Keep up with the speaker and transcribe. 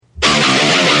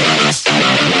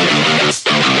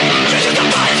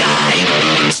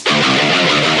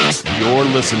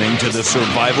listening to the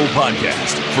Survival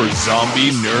Podcast for zombie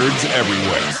nerds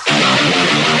everywhere.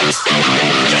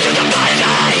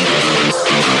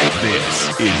 This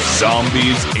is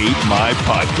Zombies Ate My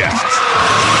Podcast.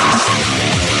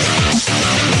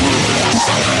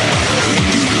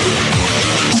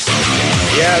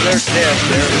 Yeah, there's this.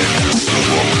 There it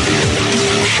is.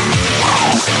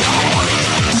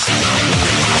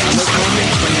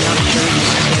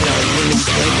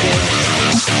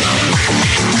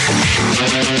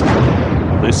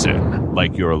 Listen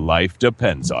like your life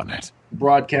depends on it.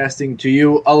 Broadcasting to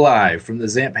you alive from the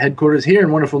ZAMP headquarters here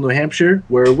in wonderful New Hampshire,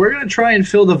 where we're going to try and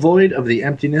fill the void of the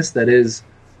emptiness that is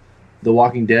The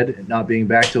Walking Dead not being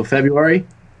back till February.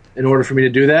 In order for me to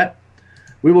do that,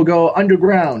 we will go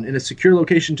underground in a secure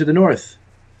location to the north.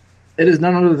 It is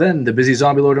none other than the busy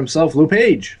zombie lord himself, Lou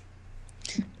Page.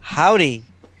 Howdy.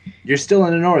 You're still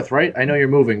in the north, right? I know you're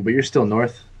moving, but you're still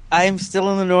north. I am still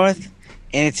in the north,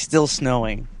 and it's still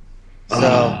snowing.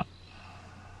 So,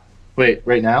 wait,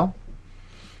 right now?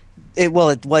 it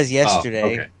was yesterday. Oh,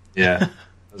 okay. Yeah.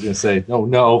 I was going to say,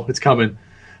 no, it's coming.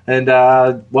 And,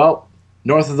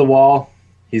 north of the wall,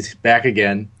 he's back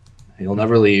again. He'll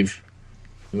never leave,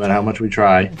 no matter how much we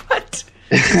try. What?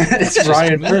 It's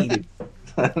Ryan Murphy.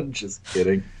 I'm just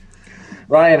kidding.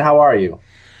 Ryan, how are you?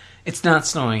 It's not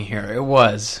snowing here. It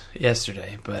was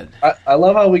yesterday, but I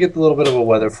love how we get the little bit of a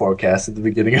weather forecast at the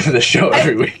beginning of the show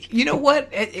every week. you know what?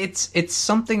 It's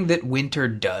something that winter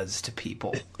does to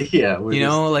people. Yeah.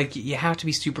 Like you have to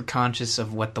be super conscious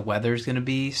of what the weather's going to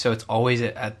be, so it's always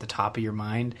at the top of your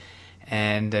mind.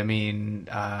 And I mean,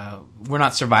 we're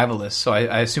not survivalists, so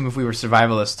I assume if we were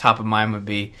survivalists, top of mind would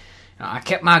be, I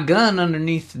kept my gun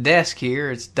underneath the desk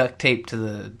here. It's duct taped to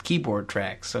the keyboard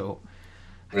track, so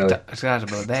Really? I forgot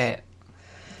about that.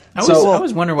 I So-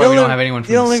 was wondering why we don't have anyone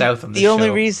from the south on the The show. only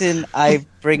reason I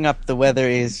bring up the weather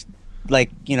is,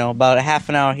 about a half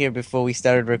an hour here before we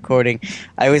started recording,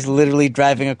 I was literally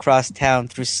driving across town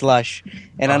through slush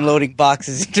and unloading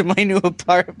boxes into my new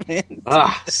apartment.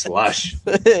 Slush.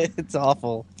 It's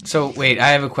awful. So wait,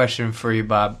 I have a question for you,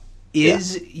 Bob.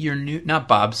 Is your new not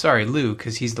Bob? Sorry, Lou,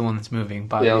 because he's the one that's moving.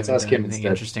 Bob, Yeah, you let's haven't ask done him anything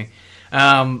instead.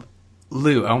 Interesting.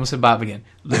 Lou, I almost said Bob again.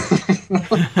 Lou,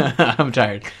 I'm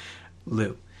tired.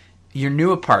 Lou, your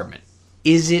new apartment,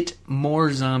 is it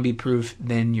more zombie-proof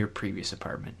than your previous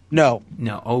apartment? No.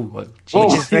 No. Oh, well, Oh,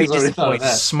 Which is very he's already thought of disappointing.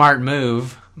 that. smart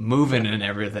move, moving and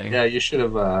everything. Yeah, you should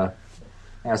have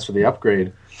asked for the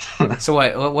upgrade. So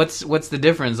what's the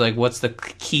difference? Like, what's the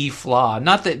key flaw?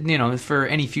 Not that, for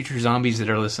any future zombies that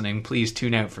are listening, please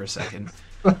tune out for a second.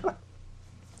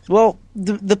 Well,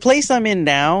 the place I'm in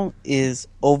now is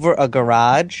over a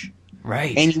garage,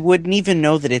 Right. and you wouldn't even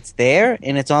know that it's there,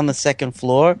 and it's on the second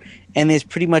floor, and there's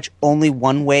pretty much only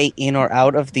one way in or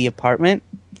out of the apartment.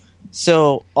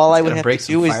 So all I would Gotta have break to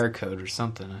some do is, fire code or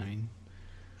something. I mean,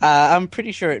 I'm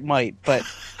pretty sure it might, but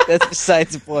that's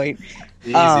besides the point.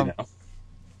 Easy now.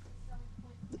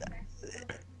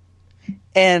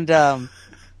 And I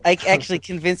actually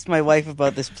convinced my wife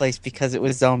about this place because it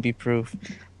was zombie-proof.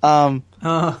 true.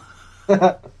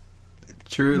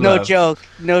 No love. joke.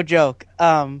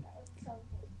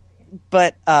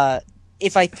 But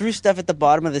if I threw stuff at the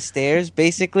bottom of the stairs,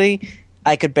 basically,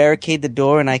 I could barricade the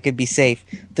door and I could be safe.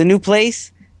 The new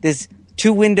place, there's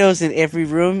 2 windows in every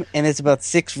room, and it's about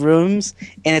 6 rooms,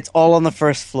 and it's all on the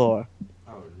first floor.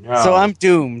 No. So I'm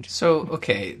doomed. So,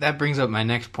 okay, that brings up my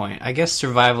next point. I guess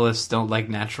survivalists don't like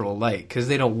natural light because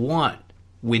they don't want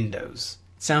windows.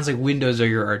 It sounds like windows are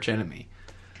your arch enemy.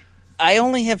 I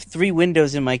only have 3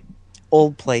 windows in my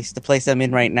old place, the place I'm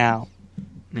in right now.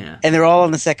 Yeah. And they're all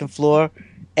on the second floor,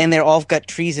 and they're all got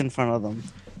trees in front of them.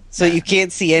 So you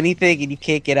can't see anything, and you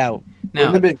can't get out.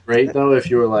 Now, Wouldn't it have been great, though,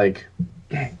 if you were like,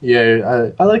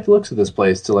 yeah, I like the looks of this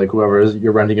place, to like whoever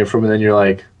you're renting it from, and then you're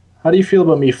like, how do you feel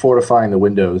about me fortifying the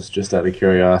windows, just out of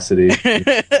curiosity?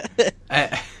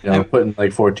 Putting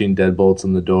like 14 deadbolts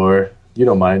in the door. You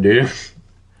don't mind, do you?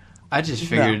 I just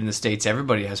figured in the States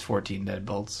everybody has 14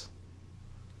 deadbolts.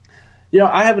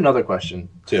 I have another question,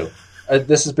 too.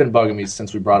 This has been bugging me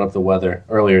since we brought up the weather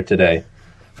earlier today.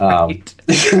 Right.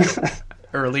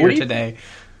 Earlier What do you- today.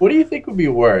 What do you think would be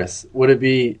worse? Would it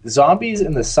be zombies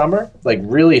in the summer, like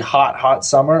really hot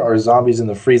summer, or zombies in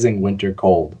the freezing winter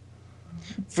cold?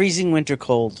 Freezing winter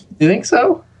cold. You think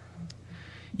so?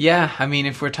 Yeah, I mean,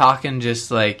 if we're talking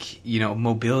just like,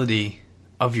 mobility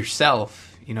of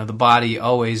yourself, the body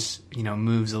always,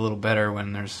 moves a little better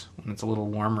when it's a little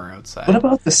warmer outside. What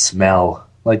about the smell?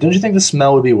 Like, don't you think the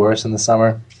smell would be worse in the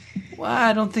summer? Well,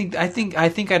 I don't think. I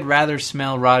think I'd rather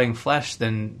smell rotting flesh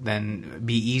than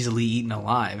be easily eaten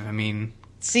alive. I mean,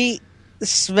 See, the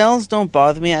smells don't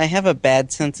bother me. I have a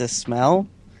bad sense of smell.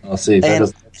 I'll see.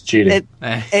 That's cheating.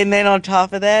 And then on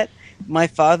top of that, my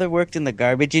father worked in the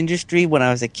garbage industry when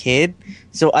I was a kid,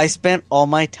 so I spent all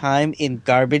my time in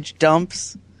garbage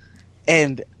dumps,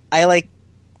 and I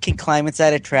can climb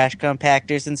inside of trash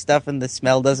compactors and stuff, and the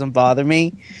smell doesn't bother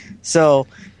me. So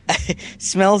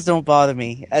smells don't bother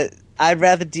me. I'd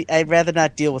rather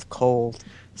not deal with cold.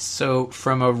 So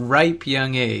from a ripe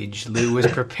young age, Lou was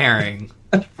preparing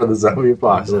For the zombie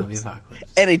apocalypse.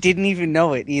 And I didn't even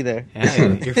know it either.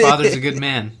 Yeah, your father's a good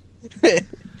man.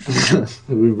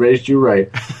 We raised you right.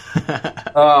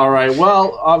 All right.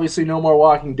 Well, obviously, no more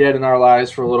Walking Dead in our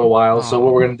lives for a little while. So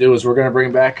what we're going to do is we're going to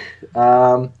bring back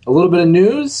a little bit of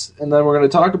news, and then we're going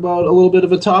to talk about a little bit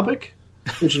of a topic,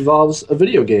 which involves a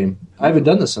video game. I haven't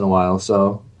done this in a while,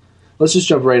 so let's just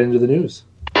jump right into the news.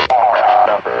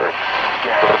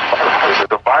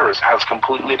 The virus has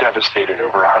completely devastated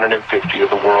over 150 of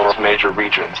the world's major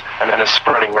regions and is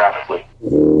spreading rapidly.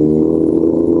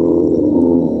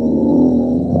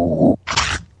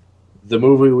 The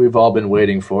movie we've all been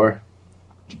waiting for.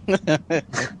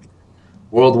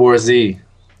 World War Z.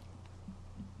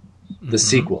 The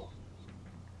sequel.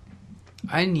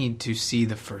 I need to see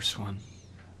the first one.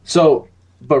 So,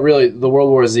 but really, the World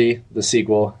War Z, the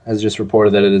sequel, has just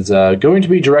reported that it is going to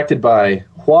be directed by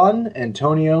Juan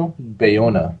Antonio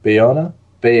Bayona. Bayonetta.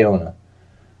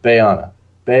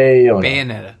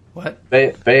 What?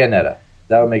 Bayonetta.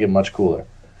 That would make it much cooler.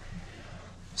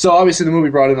 So obviously the movie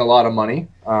brought in a lot of money.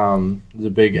 It was a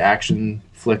big action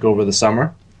flick over the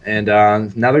summer. And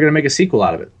now they're going to make a sequel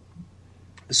out of it.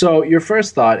 So your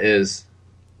first thought is,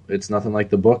 it's nothing like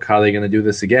the book. How are they going to do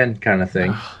this again kind of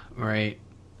thing? Right.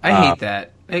 I hate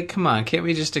that. Hey, come on. Can't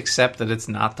we just accept that it's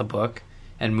not the book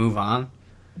and move on?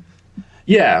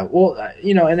 Yeah, well,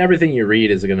 and everything you read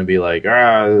is going to be like,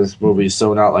 this movie's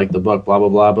so not like the book, blah, blah,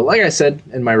 blah. But like I said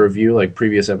in my review, like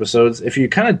previous episodes, if you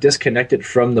kind of disconnect it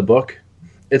from the book,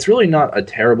 it's really not a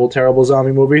terrible, terrible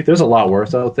zombie movie. There's a lot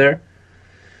worse out there.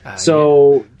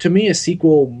 So, to me, a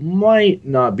sequel might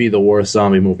not be the worst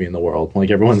zombie movie in the world,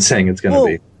 like everyone's saying it's going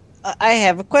to be. I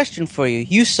have a question for you.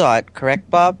 You saw it, correct,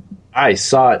 Bob? I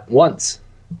saw it once.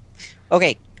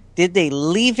 Okay, did they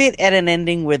leave it at an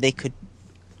ending where they could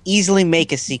easily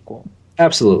make a sequel?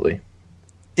 Absolutely.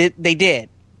 They did?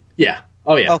 Yeah.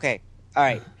 Oh, yeah. Okay, all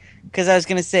right. Because I was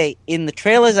going to say, in the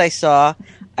trailers I saw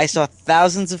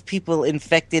thousands of people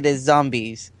infected as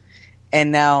zombies.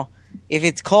 And now, if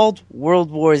it's called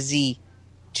World War Z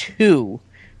 2,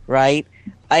 right,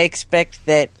 I expect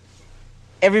that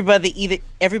everybody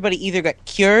either got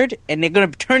cured and they're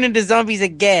going to turn into zombies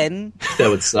again. That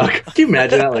would suck. Can you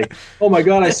imagine that? Like, oh my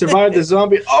god, I survived the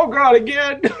zombie. Oh god,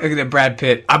 again. Look at that Brad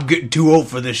Pitt. I'm getting too old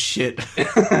for this shit.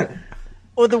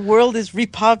 Or the world is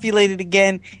repopulated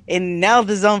again, and now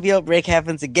the zombie outbreak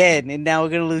happens again, and now we're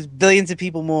going to lose billions of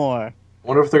people more. I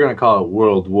wonder if they're going to call it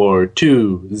World War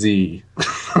II Z.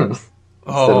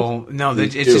 Oh, no,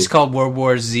 it's just called World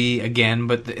War Z again,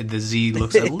 but the Z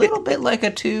looks a little bit like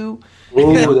a 2.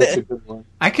 Ooh, that's a good one.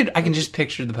 I can just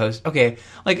picture the post. Okay,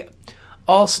 like,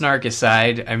 all snark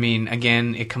aside, I mean,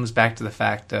 again, it comes back to the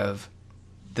fact of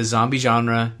the zombie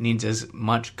genre needs as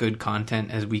much good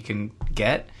content as we can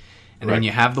get. And when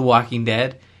you have The Walking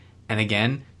Dead, and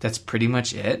again, that's pretty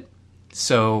much it.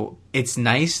 So it's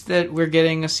nice that we're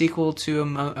getting a sequel to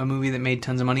a movie that made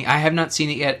tons of money. I have not seen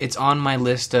it yet. It's on my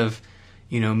list of,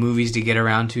 movies to get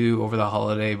around to over the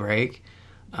holiday break.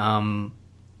 I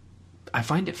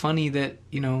find it funny that,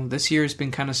 this year has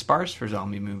been kind of sparse for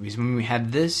zombie movies. I mean, we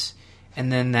had this,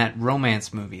 and then that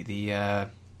romance movie, the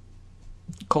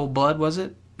Cold Blood, was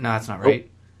it? No, that's not right.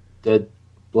 Dead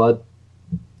Blood,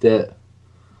 Dead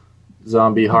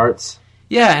Zombie Hearts.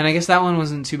 Yeah, and I guess that one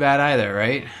wasn't too bad either,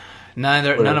 right? None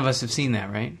of us have seen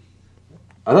that, right?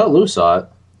 I thought Lou saw it.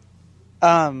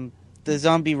 The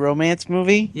zombie romance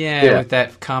movie? Yeah. With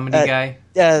that comedy guy.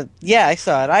 Yeah, I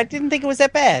saw it. I didn't think it was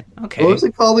that bad. Okay. What was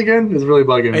it called again? It was really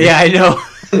bugging me. Yeah, I know.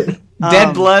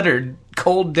 Dead Blood or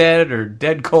Cold Dead or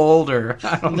Dead Cold or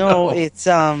I don't know. No, it's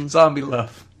Zombie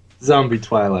Love. Zombie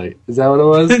Twilight. Is that what it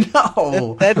was?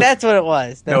 No. That's what it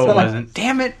was. No, it wasn't.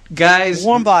 Damn it, guys.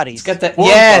 Warm Bodies. It's got that. Warm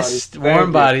Yes, Bodies.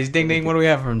 Warm Bodies. Ding ding. What do we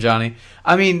have from Johnny?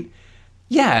 I mean,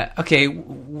 yeah. Okay.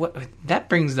 What that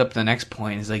brings up the next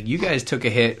point is like you guys took a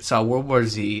hit, saw World War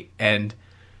Z, and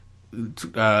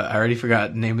I already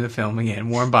forgot the name of the film again.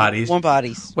 Warm Bodies. Warm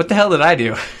Bodies. What the hell did I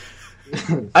do?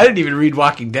 I didn't even read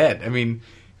Walking Dead. I mean,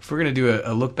 if we're gonna do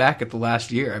a look back at the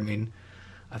last year, I mean,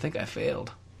 I think I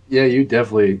failed. Yeah, you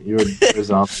were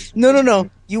zombie. No.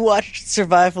 You watched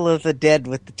Survival of the Dead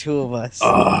with the two of us.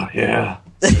 Oh, yeah.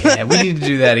 Yeah, we need to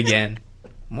do that again.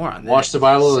 More on that. Watch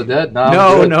Survival of the Dead? Nah,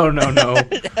 No, I'm no.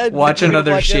 Watch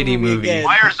another Watch that shitty movie. again.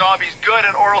 Why are zombies good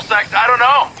at oral sex? I don't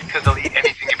know. Because they'll eat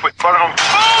anything you put in front of them.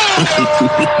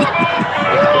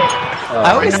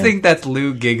 I always think that's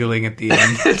Lou giggling at the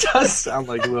end. It does sound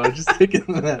like Lou. I was just thinking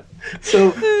of that.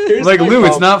 So here's Like, my Lou,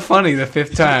 it's problem. not funny the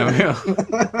fifth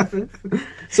time.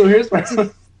 So here's my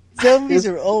Zombies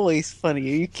are always funny.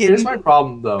 Are you kidding? here's my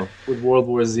problem though with World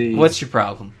War Z. What's your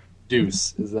problem?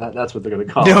 Deuce? Is that's what they're gonna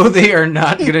call No, it? they are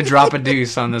not going to drop a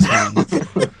deuce on this one.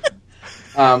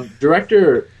 The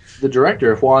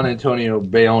director Juan Antonio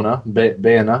Bayona.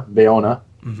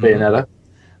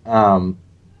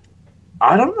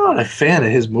 I don't know. I'm a fan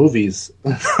of his movies.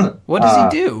 What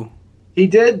does he do? He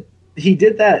did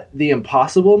that The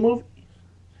Impossible movie,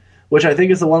 which I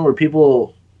think is the one where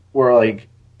people were like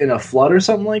in a flood or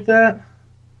something like that,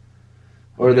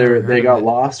 or they got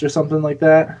lost or something like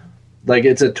that. Like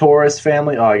it's a tourist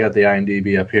family. Oh, I got the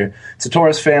IMDb up here. It's a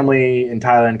tourist family in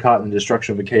Thailand caught in the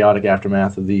destruction of a chaotic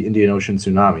aftermath of the Indian Ocean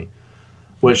tsunami,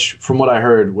 which, from what I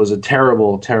heard, was a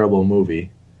terrible, terrible movie.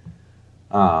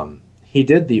 He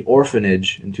did The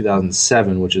Orphanage in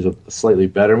 2007, which is a slightly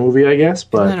better movie, I guess.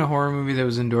 But Isn't that a horror movie that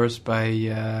was endorsed by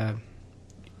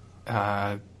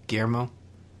Guillermo?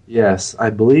 yes, I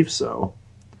believe so.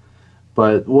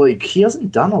 But he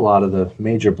hasn't done a lot of the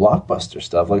major blockbuster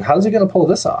stuff. Like, how's he going to pull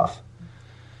this off?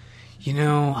 You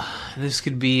know, this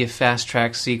could be a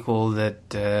fast-track sequel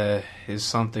that is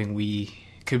something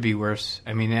could be worse.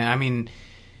 I mean,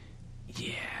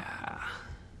 yeah.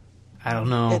 I don't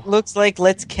know. It looks like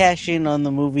let's cash in on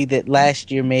the movie that last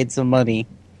year made some money.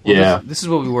 Well, This is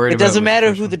what we worried It about. doesn't with matter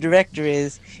first who one. the director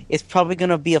is. It's probably going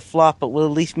to be a flop, but we'll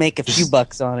at least make a few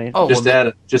bucks on it. Oh, Just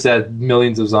well, add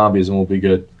millions of zombies and we'll be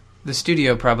good. the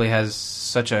studio probably has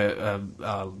such a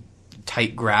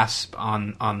tight grasp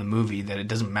on the movie that it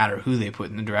doesn't matter who they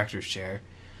put in the director's chair.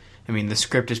 I mean, the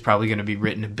script is probably going to be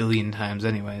written a billion times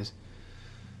anyways.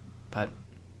 But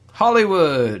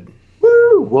Hollywood.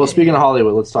 Woo! Well, speaking of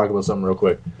Hollywood, let's talk about something real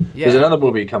quick. Yeah. There's another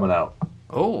movie coming out.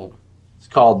 Oh, It's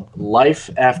called Life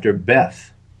After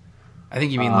Beth. I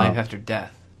think you mean Life After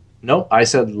Death. Nope, I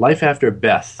said Life After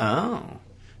Beth. Oh.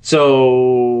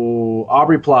 So,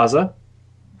 Aubrey Plaza.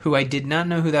 Who I did not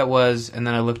know who that was, and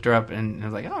then I looked her up and I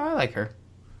was like, oh, I like her.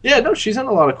 Yeah, no, she's in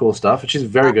a lot of cool stuff, and she's a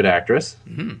very good actress.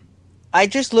 I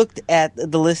just looked at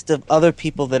the list of other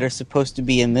people that are supposed to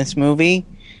be in this movie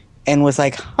and was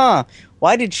like,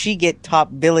 why did she get top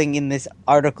billing in this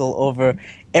article over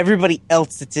everybody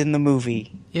else that's in the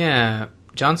movie? Yeah,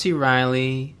 John C.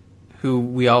 Reilly, who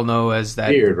we all know as that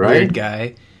Weird, right? weird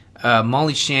guy.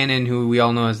 Molly Shannon, who we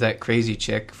all know as that crazy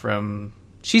chick from...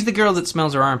 She's the girl that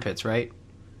smells her armpits, right?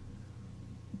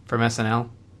 From SNL?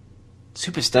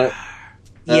 Superstar.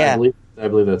 Yeah. I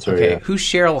believe that's her, Okay, yeah. who's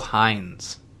Cheryl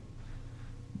Hines?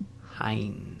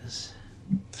 Hines.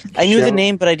 I knew the Cheryl-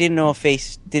 name, but I didn't know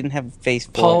didn't have a face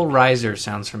for Paul it. Reiser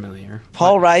sounds familiar.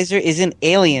 Paul Reiser is in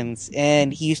Aliens,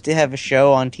 and he used to have a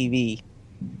show on TV.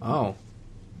 Oh.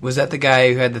 Was that the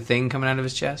guy who had the thing coming out of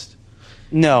his chest?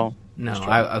 No. No,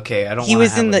 I don't He wanna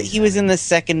was have in what the he he was had. in the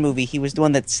second movie. He was the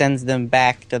one that sends them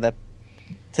back to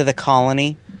the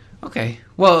colony. Okay.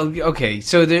 Well, okay.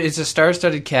 So it's a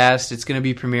star-studded cast. It's going to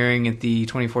be premiering at the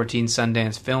 2014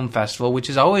 Sundance Film Festival, which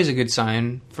is always a good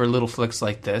sign for little flicks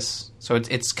like this. So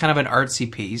it's kind of an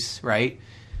artsy piece, right?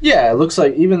 Yeah, it looks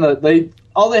like even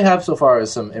all they have so far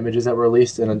is some images that were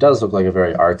released, and it does look like a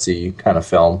very artsy kind of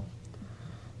film.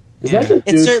 Is that the It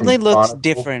dude certainly from looks Chronicle?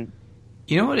 different.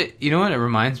 You know what it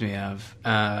reminds me of?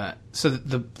 So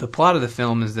the plot of the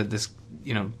film is that this,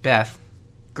 Beth,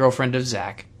 girlfriend of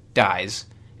Zach, dies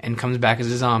and comes back as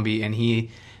a zombie, and he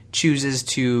chooses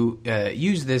to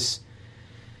use this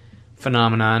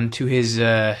phenomenon to his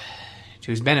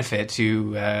benefit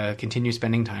to continue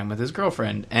spending time with his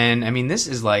girlfriend. And I mean, this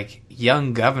is like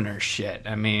young governor shit.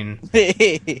 I mean,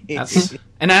 that's,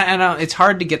 and it's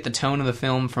hard to get the tone of the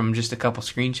film from just a couple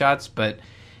screenshots, but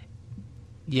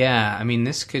yeah, I mean,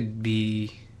 this could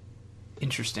be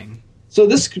interesting. So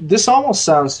this almost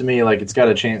sounds to me like it's got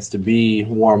a chance to be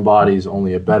Warm Bodies,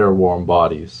 only a better Warm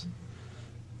Bodies.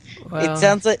 Well, It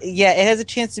sounds like it has a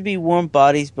chance to be Warm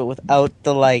Bodies, but without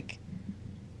the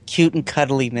cute and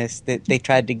cuddliness that they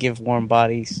tried to give Warm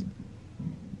Bodies.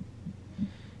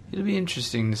 it'll be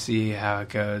interesting to see how it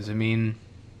goes. I mean,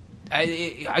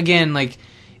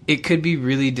 it could be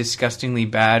really disgustingly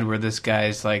bad where this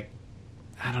guy's like,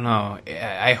 I don't know.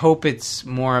 I hope it's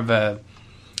more of a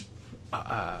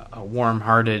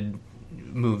warm-hearted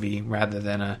movie rather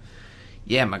than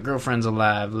my girlfriend's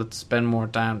alive, let's spend more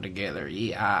time together.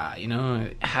 Yeah,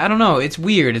 I don't know. It's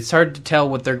weird. It's hard to tell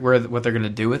what they're going to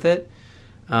do with it.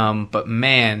 But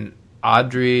man,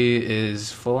 Audrey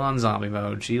is full on zombie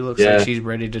mode. She looks Yeah. like she's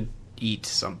ready to eat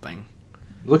something.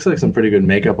 Looks like some pretty good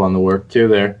makeup on the work too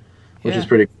there, which is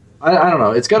pretty. I don't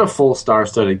know. It's got a full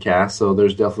star-studded cast, so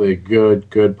there's definitely a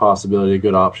good possibility, a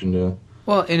good option to.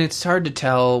 Well, and it's hard to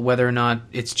tell whether or not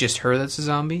it's just her that's a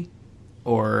zombie,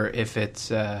 or if it's.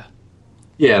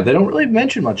 Yeah, they don't really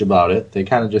mention much about it. They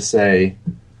kind of just say,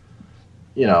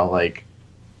 like,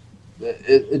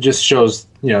 it just shows,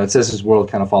 it says his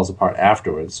world kind of falls apart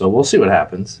afterwards. So we'll see what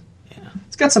happens. Yeah.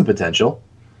 It's got some potential.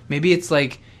 Maybe it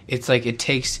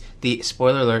takes the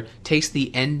spoiler alert takes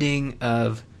the ending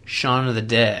of Shaun of the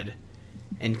Dead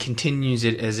and continues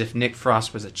it as if Nick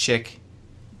Frost was a chick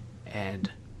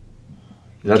and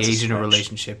engaged in a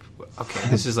relationship. Okay,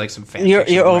 this is like some fan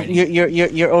fiction. You're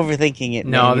overthinking it.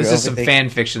 No, man. this You're is some overthinking- fan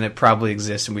fiction that probably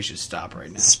exists, and we should stop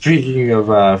right now. Speaking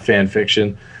of fan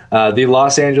fiction, the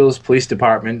Los Angeles Police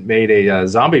Department made a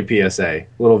zombie PSA,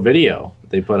 little video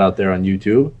they put out there on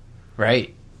YouTube.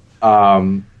 Right.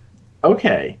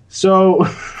 Okay, so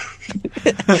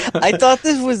I thought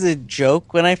this was a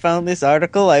joke when I found this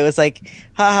article. I was like,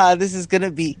 haha, this is going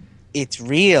to be, it's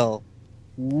real.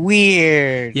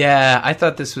 Weird. Yeah, I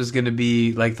thought this was going to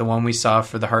be like the one we saw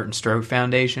for the Heart and Stroke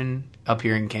Foundation up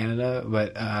here in Canada,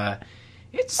 but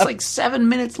it's like 7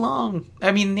 minutes long.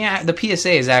 I mean, yeah, the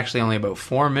PSA is actually only about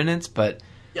 4 minutes, but...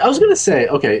 I was going to say,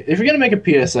 okay, if you're going to make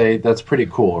a PSA, that's pretty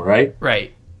cool, right?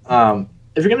 Right.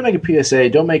 If you're going to make a PSA,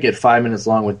 don't make it 5 minutes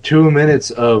long with 2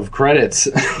 minutes of credits.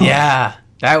 Yeah,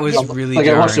 that was really like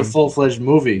jarring. I watched a full-fledged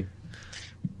movie.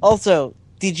 Also,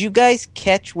 did you guys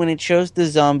catch when it shows the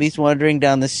zombies wandering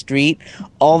down the street,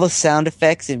 all the sound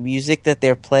effects and music that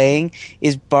they're playing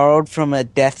is borrowed from a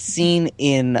death scene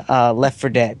in Left 4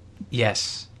 Dead?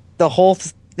 Yes. The whole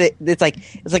it's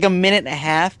like a minute and a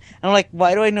half. And I'm like,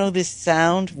 why do I know this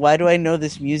sound? Why do I know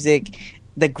this music?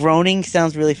 The groaning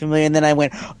sounds really familiar. And then I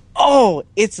went, oh,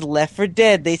 it's Left 4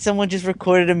 Dead. Someone just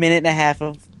recorded a minute and a half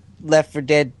of Left 4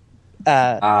 Dead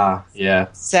yeah.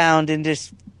 sound and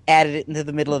just added it into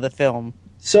the middle of the film.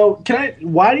 So,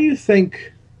 why do you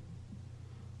think,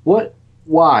 why?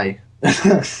 Why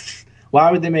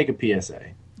would they make a PSA?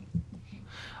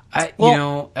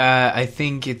 I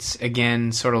think it's,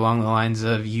 again, sort of along the lines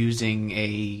of using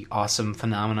a awesome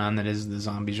phenomenon that is the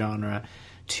zombie genre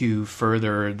to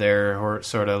further their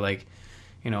sort of like,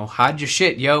 hide your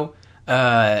shit, yo,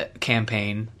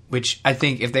 campaign, which I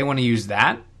think if they want to use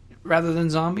that rather than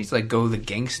zombies, like go the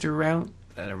gangster route,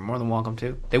 they're more than welcome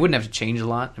to. They wouldn't have to change a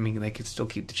lot. I mean, they could still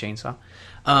keep the chainsaw.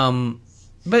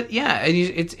 But yeah,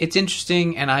 it's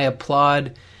interesting, and I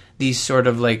applaud these sort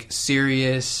of like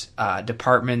serious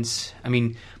departments. I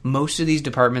mean, most of these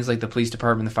departments, like the police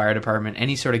department, the fire department,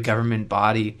 any sort of government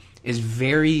body, is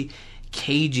very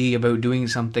cagey about doing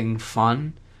something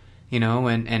fun,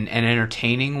 and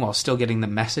entertaining while still getting the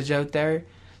message out there.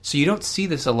 So you don't see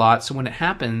this a lot. So when it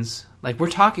happens, like we're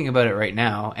talking about it right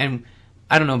now, and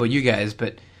I don't know about you guys,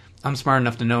 but I'm smart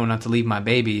enough to know not to leave my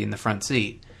baby in the front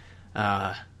seat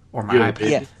or my iPad.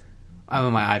 Yeah. I'm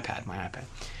on my iPad.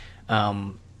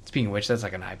 Speaking of which, that's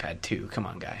like an iPad 2. Come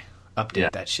on, guy.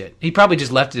 Update that shit. He probably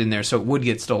just left it in there so it would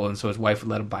get stolen, so his wife would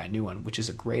let him buy a new one, which is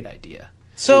a great idea.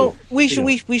 So we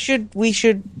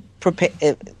should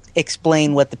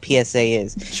explain what the PSA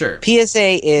is. Sure.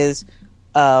 PSA is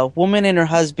a woman and her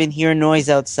husband hear a noise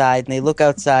outside, and they look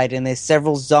outside, and there's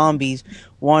several zombies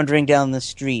wandering down the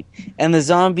street, and the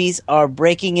zombies are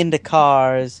breaking into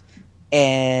cars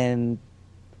and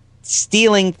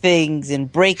stealing things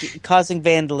and causing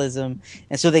vandalism,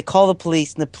 and so they call the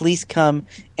police, and the police come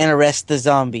and arrest the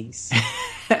zombies.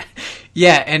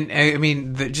 Yeah, and I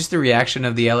mean, just the reaction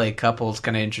of the LA couple is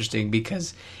kind of interesting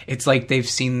because it's like they've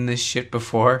seen this shit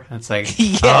before. It's like,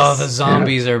 Yes. Oh, the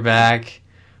zombies are back.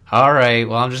 All right,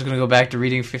 well, I'm just going to go back to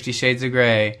reading 50 Shades of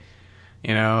Grey.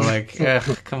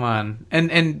 Ugh, come on.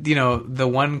 And the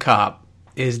one cop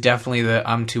is definitely the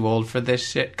I'm too old for this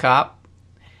shit cop.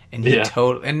 And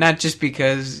and not just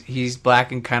because he's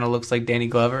black and kind of looks like Danny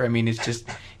Glover. I mean, it's just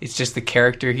the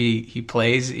character he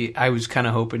plays. I was kind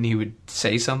of hoping he would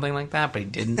say something like that, but he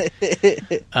didn't.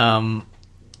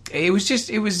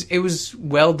 It was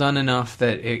well done enough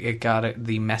that it got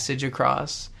the message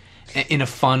across in a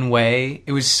fun way.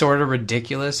 It was sort of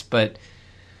ridiculous, but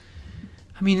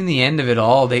I mean, in the end of it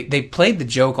all, they played the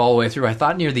joke all the way through. I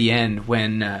thought near the end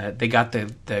when they got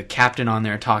the captain on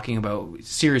there talking about,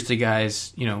 seriously,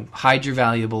 guys, hide your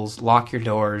valuables, lock your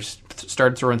doors,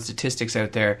 started throwing statistics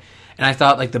out there. And I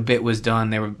thought like the bit was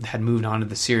done. They had moved on to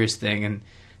the serious thing. And,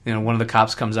 one of the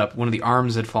cops comes up. One of the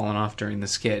arms had fallen off during the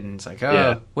skit. And it's like,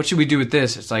 what should we do with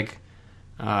this? It's like,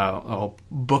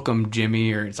 book 'em,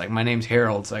 Jimmy. Or it's like, my name's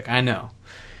Harold. It's like, I know.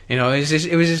 You know, it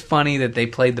was just funny that they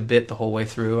played the bit the whole way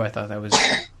through. I thought that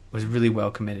was really well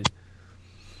committed.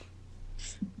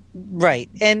 Right.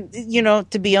 And, you know,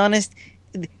 to be honest,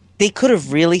 they could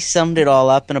have really summed it all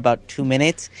up in about 2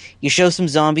 minutes. You show some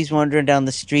zombies wandering down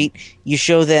the street. You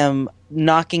show them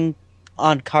knocking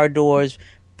on car doors,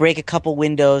 break a couple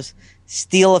windows,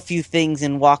 steal a few things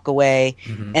and walk away.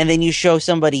 Mm-hmm. And then you show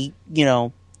somebody, you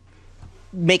know,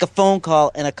 make a phone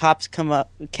call and a cops come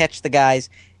up, catch the guys,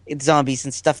 zombies,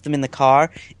 and stuff them in the car.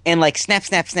 And like snap,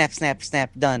 snap, snap, snap, snap,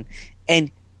 done.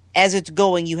 And as it's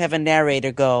going, you have a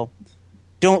narrator go,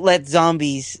 don't let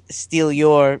zombies steal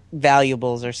your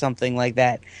valuables or something like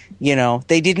that. You know,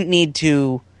 they didn't need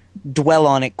to dwell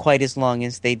on it quite as long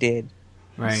as they did.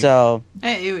 Right. So,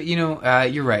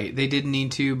 you're right. They didn't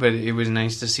need to, but it was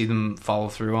nice to see them follow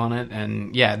through on it.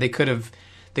 And yeah, they could have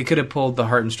pulled the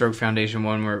Heart and Stroke Foundation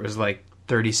one where it was like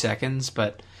 30 seconds,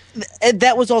 but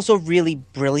that was also really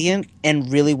brilliant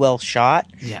and really well shot.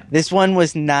 Yeah. This one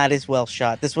was not as well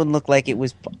shot. This one looked like it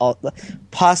was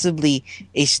possibly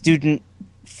a student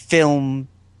film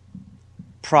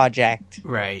project.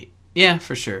 Right. Yeah,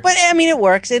 for sure. But I mean, it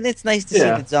works, and it's nice to see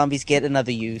that zombies get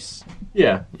another use.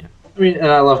 Yeah. I mean, and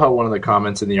I love how one of the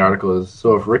comments in the article is,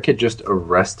 so if Rick had just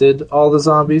arrested all the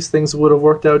zombies, things would have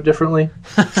worked out differently.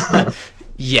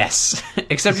 Yes.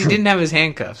 Except he didn't have his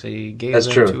handcuffs. He gave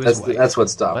them true. to his wife. That's what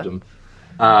stopped him.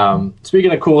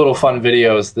 Speaking of cool little fun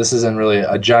videos, this isn't really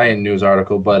a giant news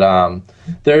article, but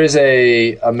there is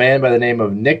a man by the name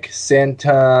of Nick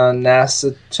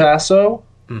Santanasatasso.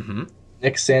 Mm-hmm.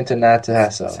 Nick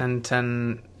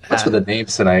Santanasatasso. What's with the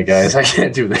names tonight, guys? I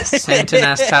can't do this.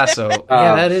 Santanasatasso.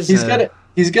 Yeah, that is. He's got a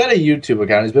YouTube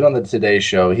account. He's been on the Today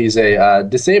Show. He's a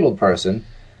disabled person,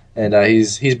 and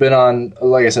he's been on,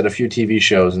 like I said, a few TV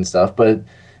shows and stuff. But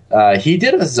he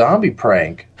did a zombie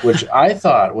prank, which I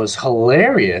thought was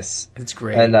hilarious. It's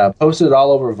great, and posted it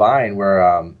all over Vine,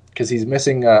 where because he's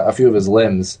missing a few of his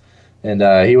limbs. And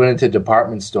he went into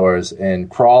department stores and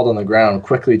crawled on the ground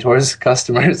quickly towards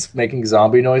customers, making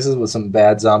zombie noises with some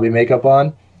bad zombie makeup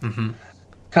on. Mm-hmm.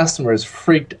 Customers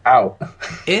freaked out.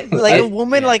 A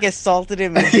woman assaulted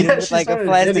him and hit him with like a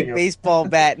plastic baseball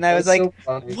bat, and I was like,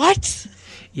 so "What?"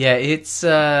 Yeah, it's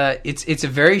a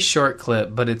very short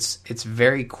clip, but it's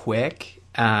very quick,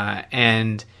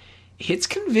 and it's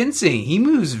convincing. He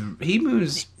moves.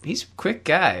 He's a quick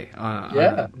guy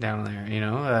down there. You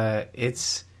know,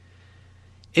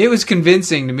 It was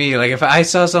convincing to me. Like, if I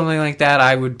saw something like that,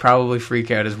 I would probably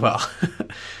freak out as well.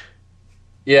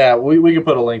 Yeah, we can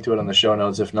put a link to it on the show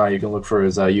notes. If not, you can look for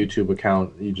his YouTube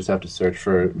account. You just have to search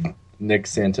for Nick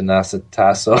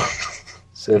Santanasatasso.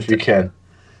 So if you can.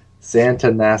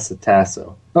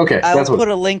 Santanasatasso. Okay, I'll put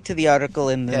a link to the article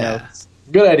in the notes.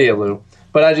 Good idea, Lou.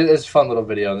 But it's a fun little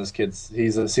video, and this kid,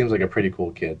 seems like a pretty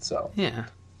cool kid. So yeah.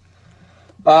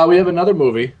 We have another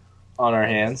movie on our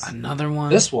hands. Another one?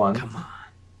 This one. Come on.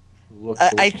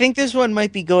 I think this one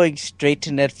might be going straight to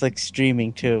Netflix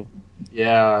streaming, too.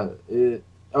 Yeah.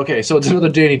 Okay, so it's another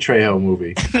Danny Trejo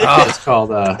movie. It's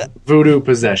called Voodoo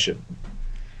Possession.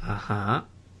 Uh-huh.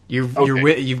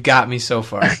 You've got me so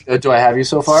far. Do I have you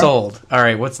so far? Sold. All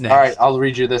right, what's next? All right, I'll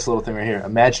read you this little thing right here.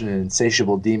 Imagine an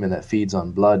insatiable demon that feeds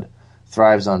on blood,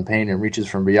 thrives on pain, and reaches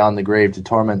from beyond the grave to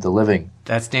torment the living.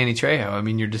 That's Danny Trejo. I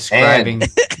mean, you're describing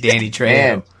Danny Trejo.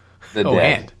 And the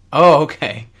dead. Oh,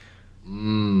 okay.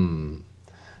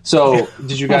 So,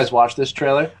 did you guys watch this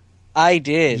trailer? I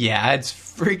did. Yeah, it's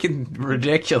freaking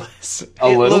ridiculous. A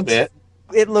little bit.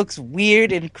 It looks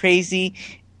weird and crazy,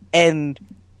 and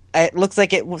it looks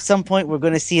like at some point we're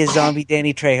going to see a zombie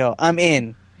Danny Trejo. I'm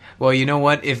in. Well, you know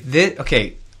what?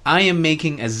 I am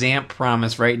making a Zamp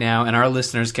promise right now, and our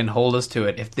listeners can hold us to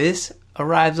it. If this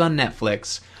arrives on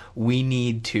Netflix, we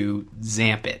need to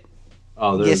Zamp it.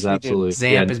 Oh, there's absolutely.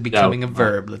 Zamp is becoming a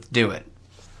verb. Let's do it.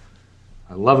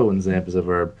 I love it when Zamp is a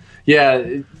verb. Yeah,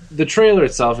 the trailer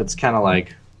itself, it's kind of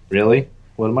like, really?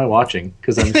 What am I watching?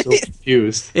 Because I'm so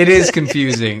confused. It is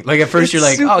confusing. Like, at first you're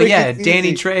like, oh, yeah, confusing.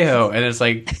 Danny Trejo. And it's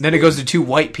like, then it goes to two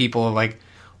white people. Like,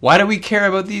 why do we care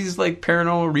about these, like,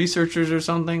 paranormal researchers or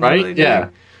something? Right?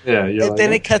 Yeah. Yeah. And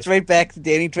then it cuts right back to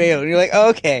Danny Trejo. And you're like, oh,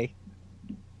 okay.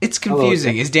 It's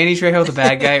confusing. Is Danny Trejo the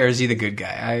bad guy or is he the good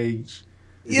guy?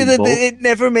 It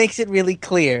never makes it really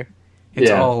clear. It's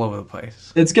all over the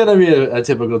place. It's gonna be a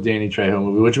typical Danny Trejo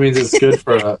movie, which means it's good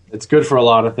for a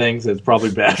lot of things. It's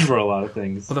probably bad for a lot of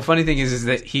things. Well, the funny thing is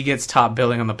that he gets top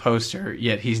billing on the poster,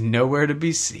 yet he's nowhere to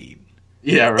be seen.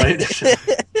 Yeah, right.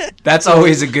 That's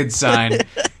always a good sign.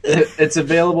 It's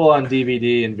available on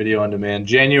DVD and video on demand,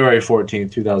 January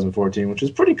 14th, 2014, which is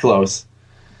pretty close.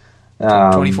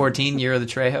 2014, Year of the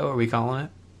Trejo, are we calling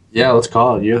it? Yeah, let's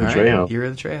call it Year of the Trejo. Year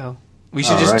of the Trejo. We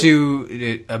should All just right.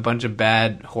 do a bunch of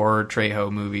bad horror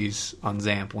Trejo movies on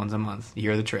Zamp once a month.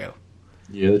 Year of the Trejo.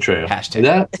 Yeah, the trail. Hashtag.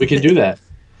 That we can do that.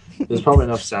 There's probably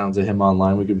enough sounds of him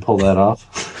online. We can pull that off.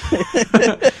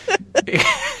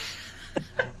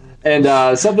 And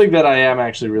something that I am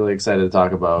actually really excited to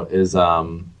talk about is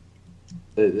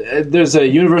there's a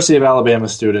University of Alabama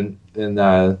student, and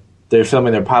they're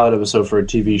filming their pilot episode for a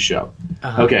TV show.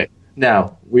 Uh-huh. Okay,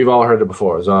 now, we've all heard it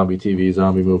before. Zombie TV,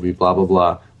 zombie movie, blah, blah,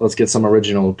 blah. Let's get some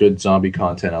original, good zombie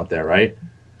content out there, right?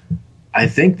 I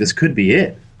think this could be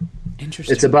it.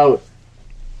 Interesting. It's about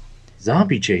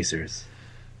zombie chasers.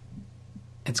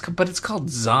 But it's called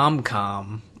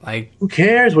Zomcom. Like, Who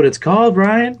cares what it's called,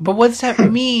 Brian? but what does that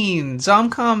mean?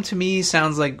 Zomcom to me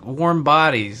sounds like warm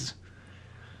bodies.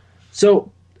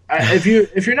 So, if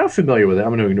you're not familiar with it, I'm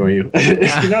going to ignore you.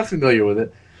 If you're not familiar with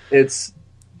it, it's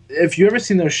if you ever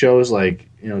seen those shows like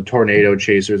Tornado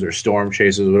Chasers or Storm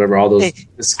Chasers, whatever, all those Hey,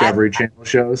 Discovery Channel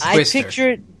shows. I Twister. picture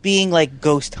it being like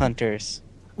Ghost Hunters,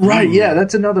 Right? Yeah,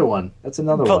 that's another one. That's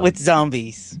another but one. with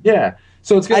zombies. Yeah.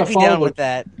 So it's going I'd to be down follow. with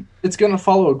that. It's going to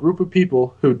follow a group of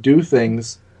people who do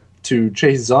things to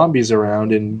chase zombies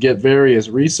around and get various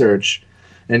research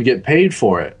and get paid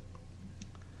for it.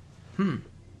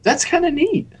 That's kind of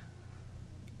neat.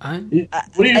 What are your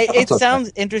thoughts It on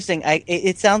sounds interesting.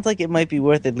 It sounds like it might be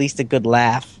worth at least a good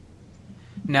laugh.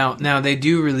 Now they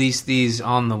do release these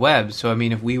on the web, so I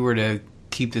mean, if we were to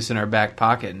keep this in our back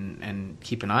pocket and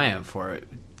keep an eye out for it,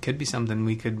 it could be something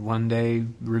we could one day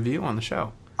review on the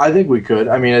show. I think we could.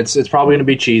 I mean, it's probably going to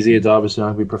be cheesy. It's obviously not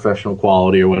going to be professional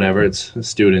quality or whatever. It's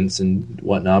students and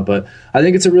whatnot. But I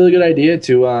think it's a really good idea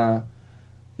to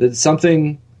it's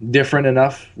something different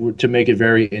enough to make it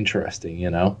very interesting,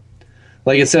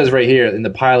 Like it says right here, in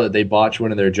the pilot, they botch one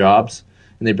of their jobs,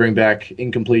 and they bring back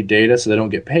incomplete data so they don't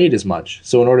get paid as much.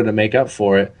 So in order to make up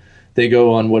for it, they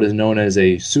go on what is known as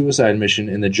a suicide mission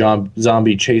in the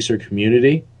zombie chaser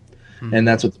community. And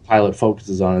that's what the pilot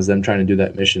focuses on, is them trying to do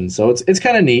that mission. So it's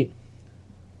kind of neat.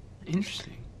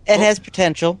 Interesting. It has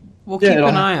potential. We'll Yeah, keep it'll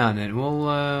an eye on it.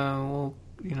 We'll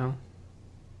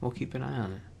keep an eye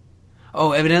on it.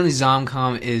 Oh, evidently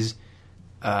Zomcom is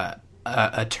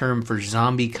a term for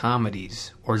zombie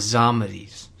comedies or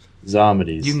zomedies.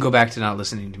 Zombies. You can go back to not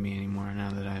listening to me anymore now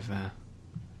that I've.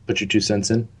 Put your 2 cents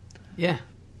in. Yeah.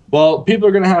 Well, people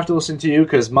are going to have to listen to you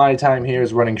because my time here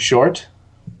is running short.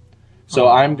 So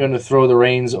I'm going to throw the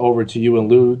reins over to you and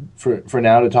Lou for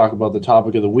now to talk about the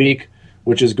topic of the week,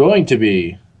 which is going to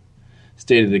be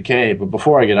State of Decay. But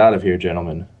before I get out of here,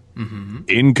 gentlemen,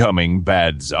 Incoming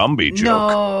bad zombie joke.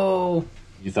 No.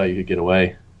 you thought you could get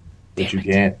away, but Damn you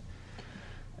it.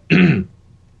 can't.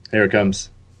 Here it comes.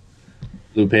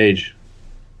 Lou Page.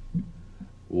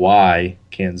 Why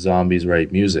can't zombies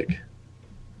write music?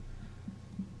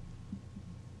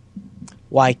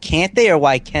 Why can't they, or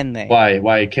why can they?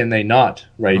 Why can they not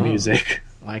write music?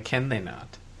 Why can they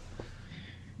not?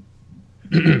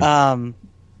 I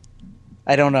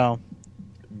don't know.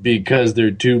 Because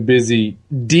they're too busy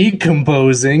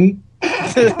decomposing.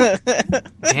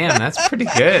 Damn, that's pretty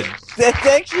good. That's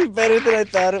actually better than I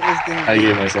thought it was going to I be.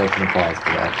 gave myself an applause for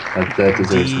that. That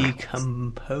deserves it.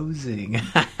 Decomposing.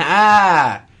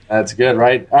 That's good,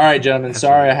 right? All right, gentlemen.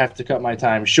 Sorry I have to cut my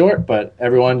time short, but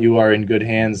everyone, you are in good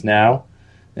hands now.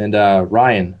 And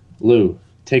Ryan, Lou,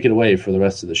 take it away for the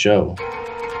rest of the show.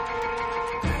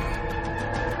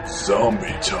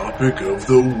 Zombie topic of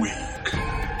the week.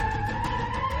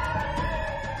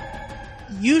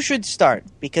 You should start,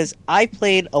 because I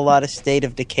played a lot of State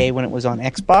of Decay when it was on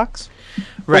Xbox.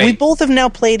 But we Right. both have now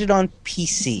played it on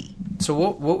PC. So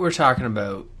what we're talking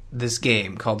about, this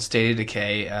game called State of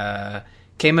Decay,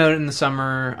 came out in the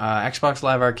summer. Xbox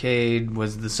Live Arcade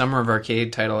was the Summer of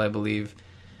Arcade title, I believe.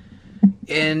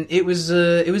 And it was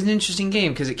an interesting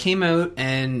game because it came out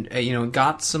and it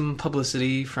got some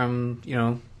publicity from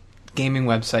gaming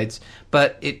websites,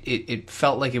 but it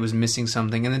felt like it was missing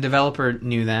something, and the developer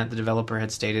knew that. The developer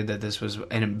had stated that this was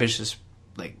an ambitious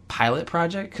pilot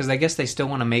project because I guess they still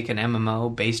want to make an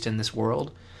MMO based in this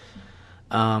world.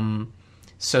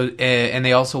 So and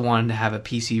they also wanted to have a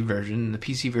PC version. The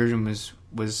PC version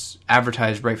was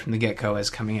advertised right from the get-go as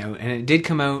coming out, and it did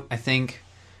come out, I think,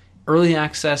 early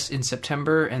access in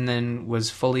September, and then was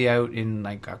fully out in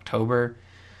October.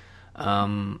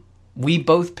 We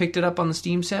both picked it up on the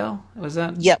Steam sale. Was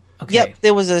that? Yep. Okay. Yep.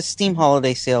 There was a Steam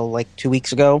holiday sale 2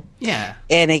 weeks ago, Yeah.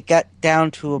 and it got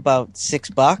down to about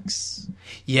 $6.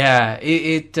 Yeah.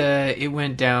 It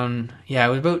went down. Yeah, it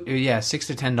was about $6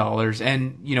 to $10,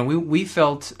 and we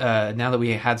felt now that we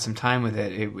had some time with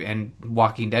it, and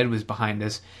Walking Dead was behind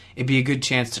us, it'd be a good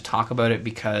chance to talk about it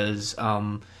because,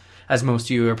 as most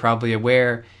of you are probably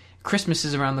aware, Christmas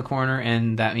is around the corner,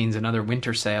 and that means another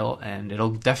winter sale, and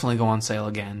it'll definitely go on sale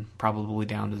again, probably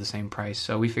down to the same price.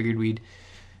 So we figured we'd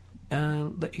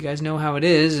let you guys know how it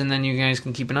is, and then you guys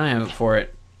can keep an eye out for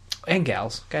it. And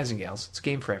gals, guys and gals, it's a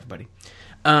game for everybody.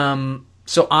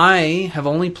 So I have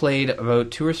only played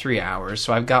about 2 or 3 hours,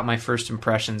 so I've got my first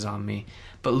impressions on me.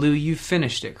 But Lou, you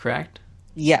finished it, correct?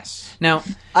 Yes. Now,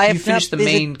 you finished the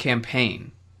main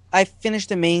campaign. I finished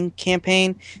the main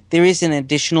campaign. There is an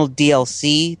additional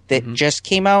DLC that just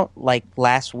came out like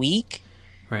last week.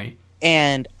 Right.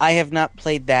 And I have not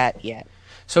played that yet.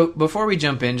 So before we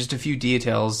jump in, just a few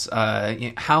details.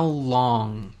 How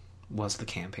long was the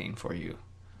campaign for you?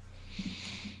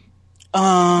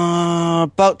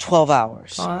 About 12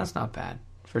 hours. Oh, that's not bad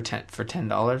for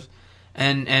 $10.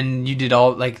 And you did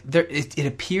all like there. It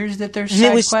appears that there's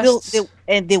side quests.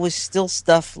 There was still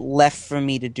stuff left for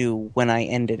me to do when I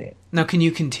ended it. Now, can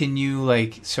you continue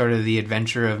like sort of the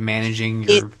adventure of managing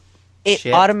your? It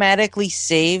automatically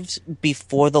saves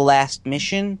before the last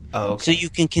mission. Oh, okay. So you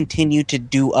can continue to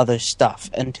do other stuff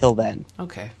until then.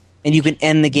 Okay. And you can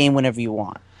end the game whenever you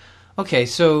want. Okay,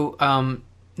 so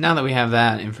now that we have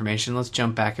that information, let's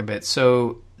jump back a bit.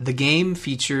 So the game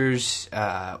features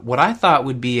what I thought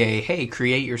would be hey,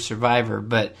 create your survivor,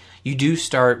 but you do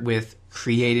start with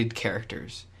created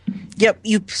characters. Yep,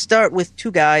 you start with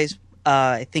 2 guys.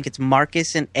 I think it's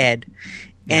Marcus and Ed.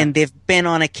 And they've been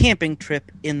on a camping trip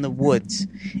in the woods.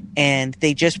 And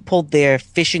they just pulled their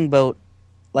fishing boat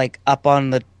like up on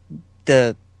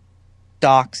the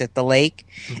docks at the lake.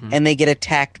 And they get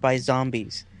attacked by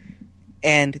zombies.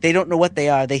 And they don't know what they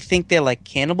are. They think they're like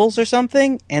cannibals or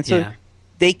something. And so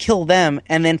they kill them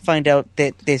and then find out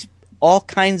that there's all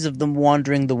kinds of them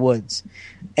wandering the woods.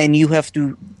 And you have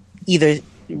to either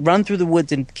run through the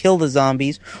woods and kill the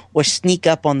zombies or sneak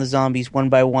up on the zombies one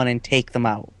by one and take them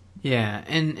out. Yeah,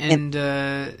 and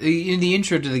the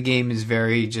intro to the game is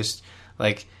very just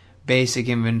like basic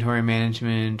inventory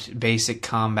management, basic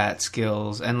combat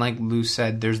skills, and like Lou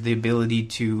said, there's the ability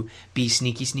to be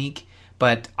sneak.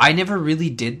 But I never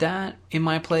really did that in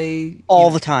my play.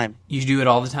 All the time. You do it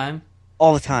all the time?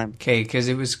 All the time. Okay, because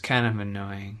it was kind of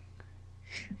annoying.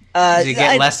 Does it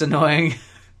get less annoying?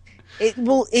 It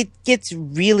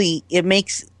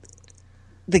makes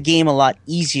the game a lot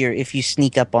easier if you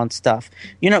sneak up on stuff.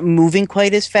 You're not moving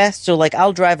quite as fast, so like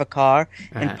I'll drive a car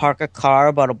and park a car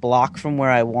about a block from where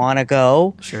I want to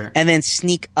go. Sure. And then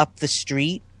sneak up the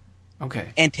street.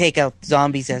 Okay. And take out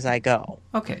zombies as I go.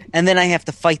 Okay. And then I have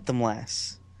to fight them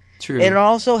less. True. It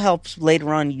also helps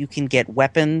later on you can get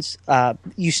weapons.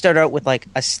 You start out with like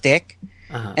a stick.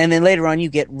 And then later on you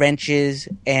get wrenches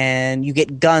and you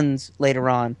get guns later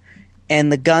on. And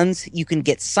the guns, you can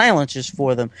get silencers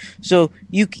for them. So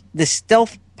the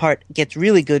stealth part gets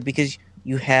really good because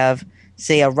you have,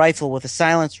 say, a rifle with a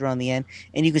silencer on the end,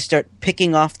 and you can start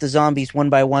picking off the zombies one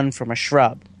by one from a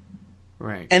shrub.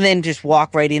 Right. And then just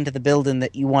walk right into the building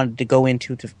that you wanted to go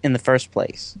into in the first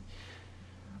place.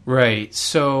 Right.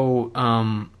 So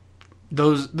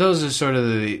those are sort of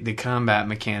the combat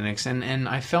mechanics, and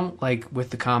I felt like with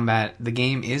the combat, the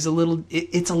game is a little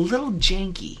it's a little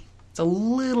janky. It's a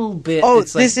little bit. Oh,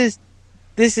 it's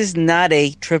this is not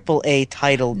a AAA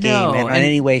title game in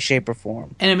any way, shape, or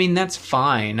form. And I mean that's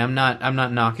fine. I'm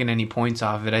not knocking any points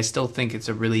off of it. I still think it's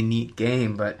a really neat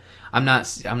game, but I'm not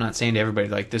saying to everybody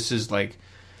like this is like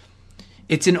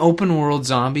it's an open world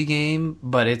zombie game,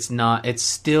 but it's not. It's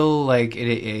still like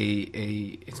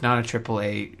it's not a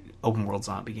AAA open world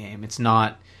zombie game. It's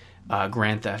not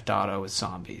Grand Theft Auto with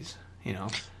zombies. You know.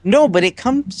 No, but it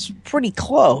comes pretty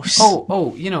close.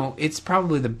 Oh, it's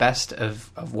probably the best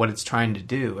of what it's trying to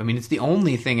do. I mean, it's the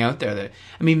only thing out there that...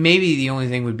 I mean, maybe the only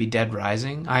thing would be Dead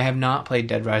Rising. I have not played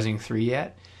Dead Rising 3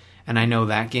 yet, and I know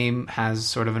that game has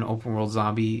sort of an open-world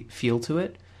zombie feel to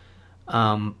it.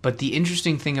 But the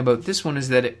interesting thing about this one is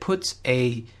that it puts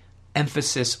a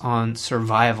emphasis on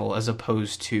survival as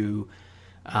opposed to...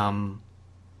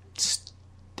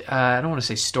 I don't want to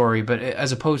say story, but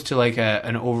as opposed to like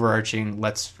an overarching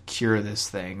let's cure this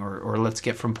thing or let's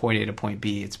get from point A to point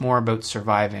B. It's more about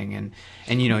surviving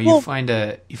and you find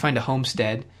a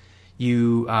homestead.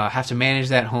 You have to manage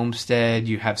that homestead.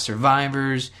 You have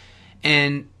survivors,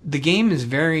 and the game is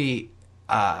very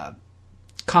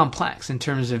complex in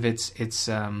terms of its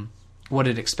what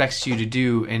it expects you to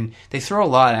do, and they throw a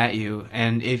lot at you.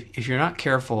 And if you're not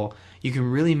careful, you can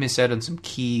really miss out on some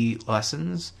key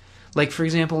lessons. Like, for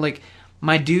example, like,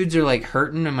 my dudes are, like,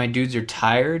 hurting and my dudes are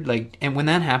tired. Like, and when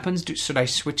that happens, should I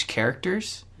switch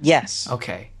characters? Yes.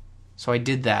 Okay. So I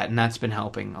did that, and that's been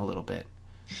helping a little bit.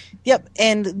 Yep,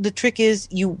 and the trick is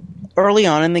you early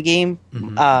on in the game,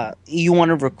 you want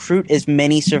to recruit as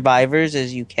many survivors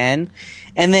as you can,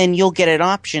 and then you'll get an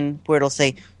option where it'll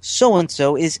say,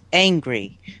 so-and-so is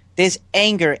angry. There's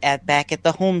anger back at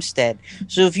the homestead.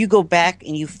 So if you go back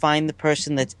and you find the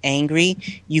person that's angry,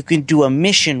 you can do a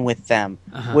mission with them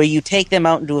where you take them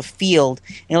out into a field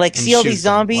and like, see all these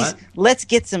zombies? Let's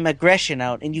get some aggression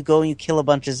out. And you go and you kill a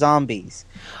bunch of zombies.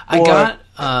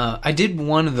 I did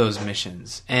one of those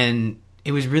missions, and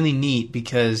it was really neat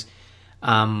because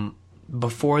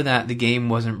before that, the game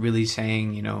wasn't really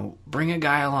saying, you know, bring a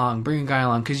guy along,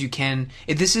 because you can.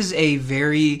 This is a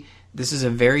very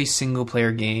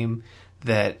single-player game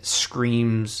that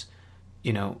screams,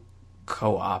 you know,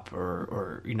 co-op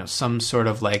or you know, some sort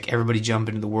of like everybody jump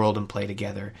into the world and play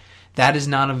together. That is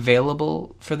not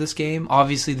available for this game.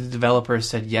 Obviously, the developer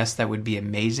said yes, that would be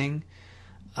amazing.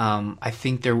 I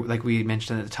think they're, like we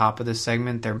mentioned at the top of this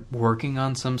segment, they're working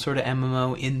on some sort of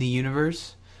MMO in the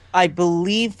universe. I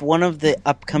believe one of the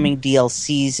upcoming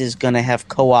DLCs is going to have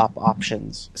co-op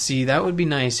options. See, that would be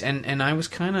nice. And I was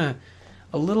kind of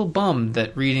a little bummed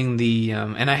that reading the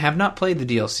and I have not played the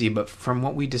DLC, but from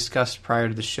what we discussed prior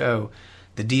to the show,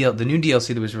 the new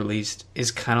DLC that was released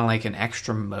is kind of like an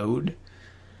extra mode.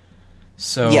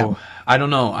 So yeah. I don't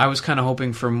know. I was kind of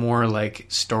hoping for more like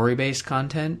story-based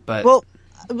content, but well,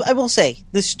 I will say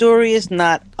the story is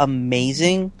not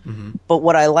amazing, but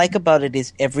what I like about it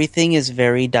is everything is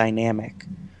very dynamic.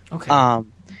 Okay.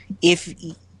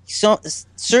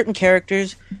 Certain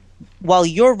characters, while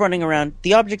you're running around,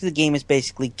 the object of the game is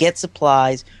basically get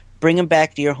supplies, bring them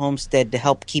back to your homestead to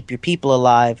help keep your people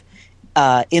alive.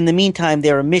 In the meantime,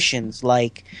 there are missions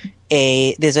like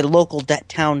there's a local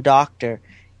town doctor,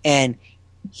 and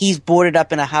he's boarded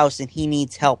up in a house and he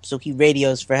needs help, so he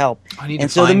radios for help. I need to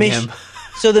find him.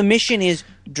 So the mission is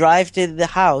drive to the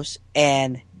house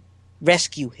and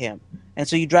rescue him. And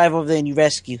so you drive over there and you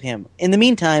rescue him. In the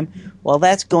meantime, while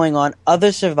that's going on,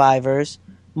 other survivors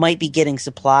might be getting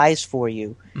supplies for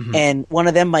you. And one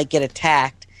of them might get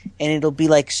attacked, and it'll be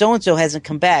like, so-and-so hasn't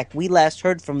come back. We last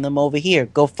heard from them over here.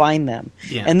 Go find them.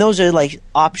 Yeah. And those are like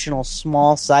optional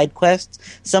small side quests.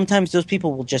 Sometimes those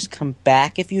people will just come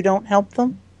back if you don't help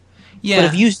them.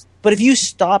 Yeah. But if you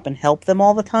stop and help them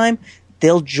all the time,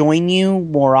 they'll join you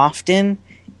more often,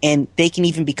 and they can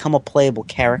even become a playable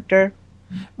character.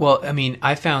 Well, I mean,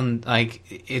 I found like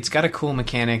it's got a cool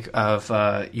mechanic of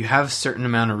you have a certain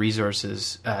amount of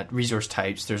resource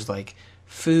types. There's like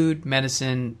food,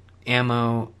 medicine,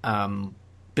 ammo,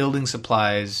 building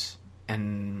supplies,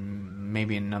 and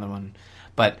maybe another one.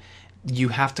 But you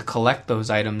have to collect those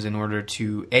items in order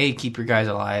to A, keep your guys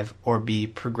alive, or B,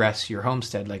 progress your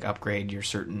homestead, like upgrade your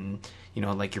certain, you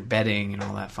know, like your bedding and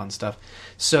all that fun stuff.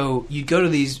 So you go to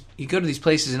these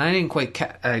places, and I didn't quite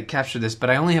capture this, but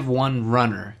I only have one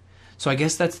runner. So I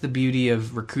guess that's the beauty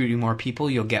of recruiting more people.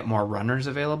 You'll get more runners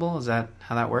available. Is that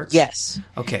how that works? Yes.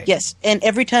 Okay. Yes, and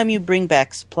every time you bring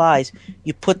back supplies,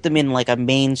 you put them in like a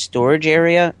main storage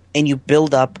area, and you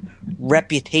build up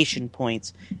reputation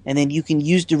points. And then you can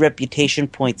use the reputation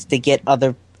points to get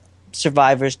other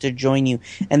survivors to join you.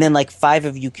 And then like 5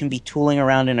 of you can be tooling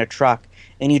around in a truck,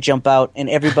 and you jump out, and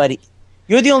everybody...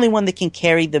 You're the only one that can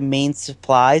carry the main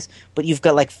supplies, but you've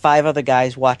got like 5 other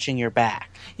guys watching your back.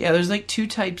 Yeah, there's like 2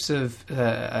 types of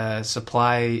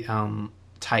supply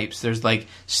types. There's like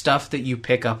stuff that you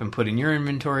pick up and put in your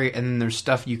inventory, and then there's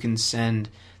stuff you can send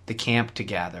the camp to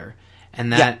gather.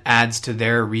 And that adds to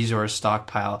their resource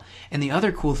stockpile. And the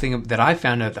other cool thing that I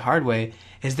found out the hard way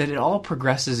is that it all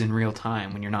progresses in real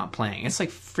time when you're not playing. It's like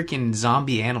freaking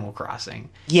zombie Animal Crossing.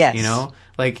 Yes. You know?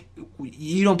 Like,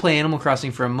 you don't play Animal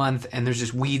Crossing for a month and there's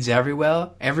just weeds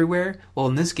everywhere. Well,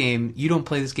 in this game, you don't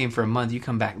play this game for a month. You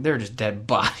come back, there are just dead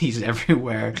bodies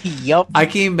everywhere. Yep. I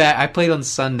came back, I played on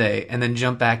Sunday and then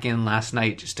jumped back in last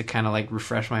night just to kind of like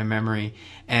refresh my memory.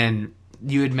 And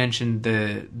you had mentioned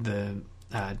the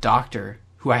doctor,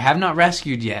 who I have not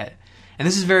rescued yet. And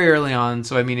this is very early on,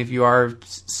 so I mean, if you are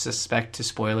suspect to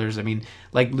spoilers, I mean,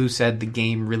 like Lou said, the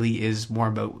game really is more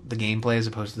about the gameplay as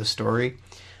opposed to the story.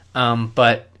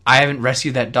 But I haven't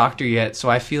rescued that doctor yet, so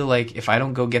I feel like if I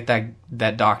don't go get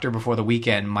that doctor before the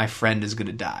weekend, my friend is going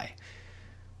to die.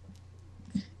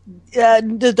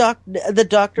 The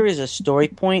doctor is a story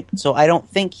point, so I don't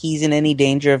think he's in any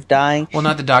danger of dying. Well,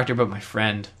 not the doctor, but my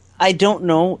friend. I don't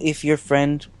know if your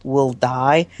friend will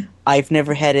die. I've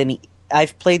never had any...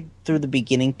 I've played through the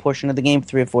beginning portion of the game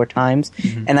 3 or 4 times,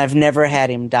 and I've never had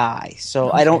him die. So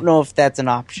okay. I don't know if that's an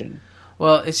option.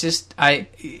 Well, it's just...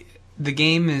 The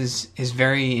game is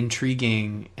very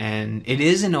intriguing, and it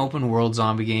is an open world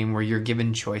zombie game where you're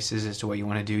given choices as to what you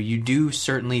want to do. You do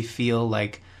certainly feel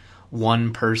like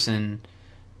one person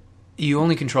you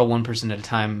only control one person at a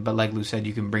time, but like Lou said,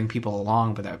 you can bring people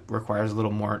along, but that requires a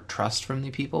little more trust from the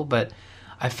people. But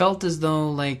I felt as though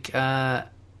like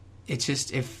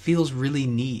it feels really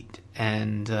neat,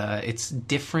 and it's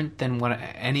different than what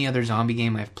any other zombie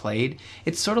game I've played.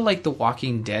 It's sort of like the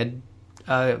Walking Dead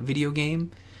video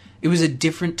game. It was a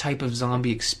different type of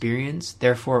zombie experience.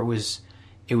 Therefore, it was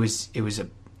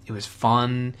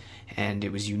fun and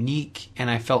it was unique, and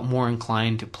I felt more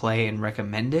inclined to play and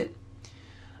recommend it.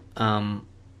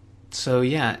 So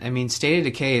yeah, I mean, State of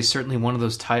Decay is certainly one of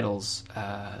those titles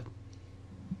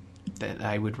that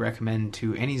I would recommend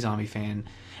to any zombie fan,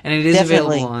 and it is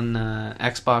Definitely. available on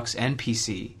Xbox and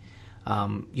PC.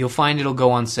 You'll find it'll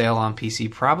go on sale on PC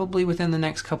probably within the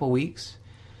next couple weeks.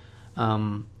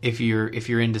 If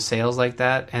you're into sales like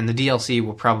that, and the DLC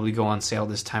will probably go on sale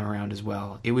this time around as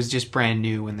well. It was just brand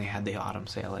new when they had the autumn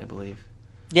sale, I believe.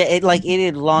 Yeah, it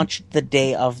had launched the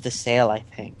day of the sale, I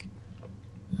think.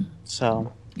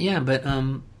 So Yeah, but I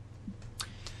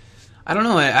don't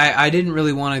know. I didn't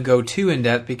really want to go too in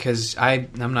depth because I'm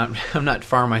not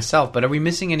far myself. But are we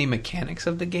missing any mechanics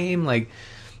of the game? Like,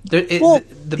 the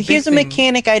big here's a thing-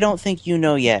 mechanic I don't think you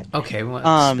know yet. Okay,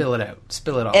 well, spill it out.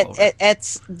 Spill it all over.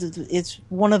 It's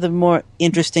one of the more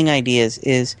interesting ideas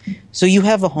is, so you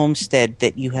have a homestead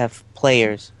that you have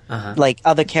players, like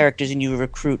other characters, and you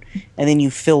recruit, and then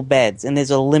you fill beds, and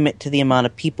there's a limit to the amount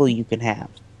of people you can have.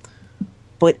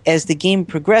 But as the game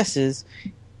progresses,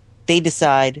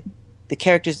 the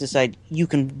characters decide you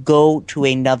can go to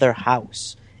another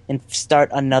house and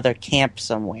start another camp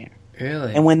somewhere.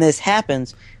 Really? And when this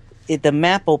happens, the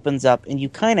map opens up, and you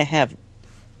kind of have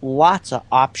lots of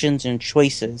options and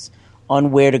choices on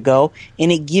where to go.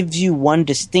 And it gives you one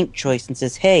distinct choice and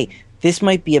says, hey, this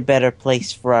might be a better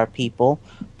place for our people,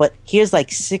 but here's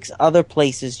like 6 other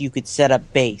places you could set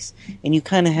up base. And you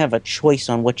kind of have a choice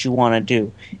on what you want to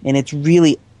do. And it's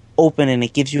really open, and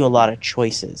it gives you a lot of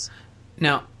choices.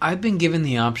 Now, I've been given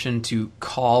the option to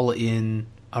call in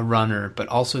a runner, but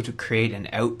also to create an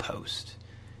outpost.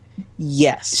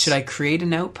 Yes. Should I create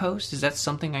an outpost? Is that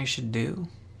something I should do?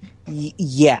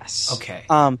 Yes. Okay.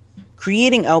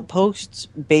 Creating outposts,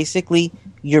 basically,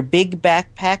 your big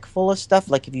backpack full of stuff,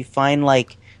 like if you find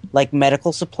like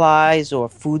medical supplies or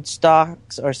food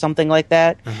stocks or something like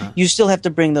that, you still have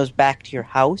to bring those back to your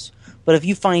house. But if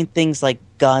you find things like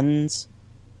guns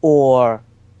or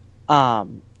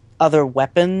other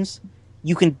weapons,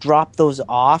 you can drop those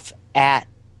off at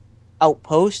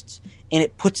outposts, and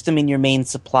it puts them in your main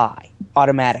supply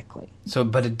automatically. So,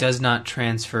 but it does not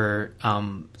transfer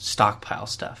stockpile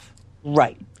stuff.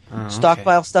 Right. Oh, okay.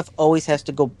 Stockpile stuff always has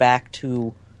to go back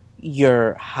to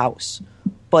your house.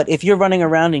 But if you're running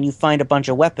around and you find a bunch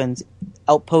of weapons,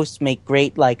 outposts make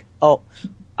great, like, oh,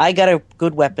 I got a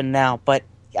good weapon now, but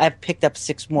I've picked up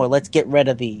 6 more. Let's get rid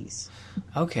of these.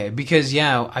 Okay, because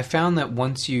I found that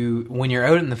when you're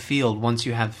out in the field, once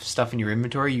you have stuff in your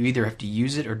inventory, you either have to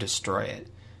use it or destroy it.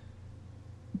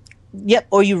 Yep,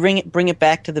 or you bring it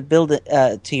back to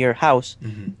the to your house,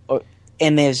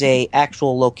 and there's a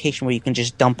actual location where you can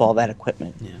just dump all that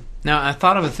equipment. Yeah. Now, I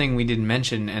thought of a thing we didn't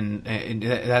mention, and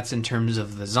that's in terms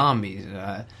of the zombies.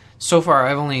 So far,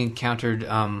 I've only encountered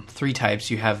 3 types.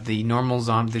 You have the normal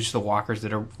zombies, just the walkers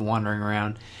that are wandering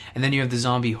around, and then you have the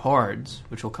zombie hordes,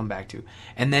 which we'll come back to,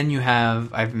 and then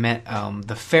I've met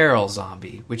the feral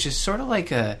zombie, which is sort of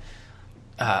like a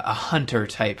hunter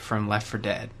type from Left 4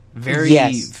 Dead.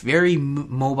 Very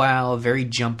mobile, very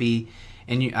jumpy,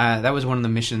 and that was one of the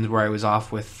missions where I was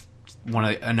off with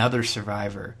another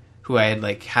survivor who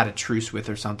I had a truce with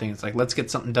or something. It's like, let's get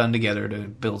something done together to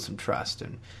build some trust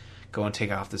and go take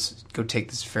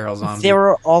this feral zombie. There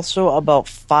are also about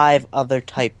 5 other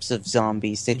types of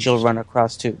zombies that you'll run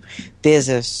across too.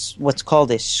 There's what's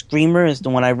called a screamer, is the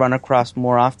one I run across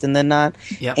more often than not.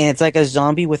 Yep. And it's like a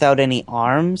zombie without any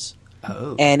arms.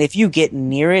 Oh. And if you get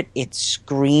near it, it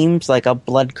screams like a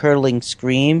blood-curdling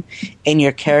scream, and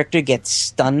your character gets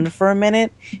stunned for a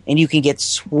minute, and you can get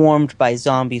swarmed by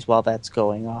zombies while that's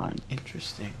going on.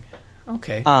 Interesting.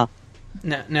 Okay.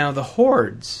 Now the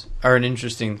hordes are an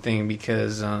interesting thing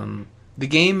because the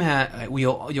game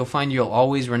you'll find you'll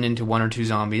always run into 1 or 2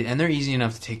 zombies, and they're easy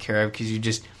enough to take care of because you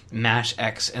just mash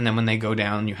X, and then when they go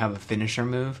down, you have a finisher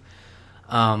move.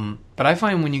 But I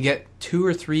find when you get 2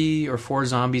 or 3 or 4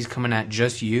 zombies coming at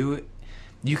just you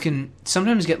can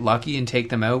sometimes get lucky and take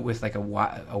them out with like a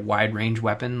wide range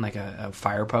weapon, like a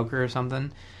fire poker or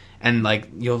something, and like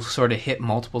you'll sort of hit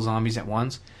multiple zombies at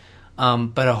once.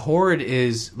 But a horde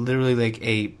is literally like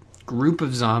a group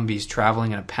of zombies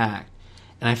traveling in a pack,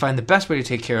 and I find the best way to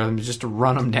take care of them is just to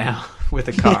run them down with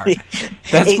a car.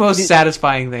 That's the most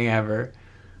satisfying thing ever.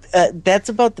 That's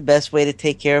about the best way to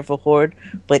take care of a horde.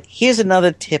 But here's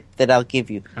another tip that I'll give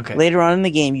you. Okay. Later on in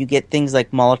the game, you get things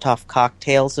like Molotov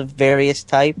cocktails of various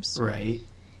types. Right.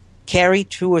 Carry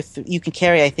 2 or 3. You can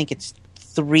carry, I think it's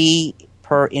 3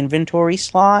 per inventory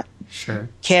slot. Sure.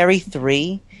 Carry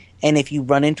 3, and if you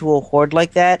run into a horde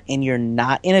like that and you're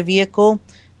not in a vehicle,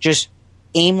 just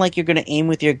aim like you're going to aim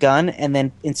with your gun, and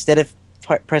then instead of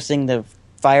pressing the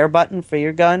fire button for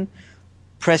your gun,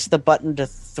 press the button to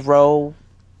throw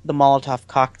the Molotov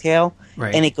cocktail,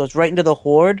 Right. and it goes right into the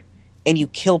horde, and you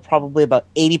kill probably about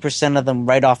 80% of them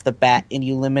right off the bat, and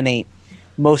you eliminate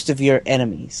most of your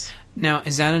enemies. Now,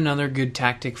 is that another good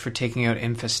tactic for taking out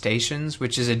infestations,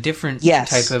 which is a different Yes.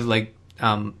 type of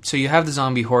so you have the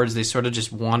zombie hordes, they sort of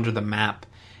just wander the map,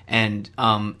 and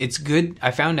it's good.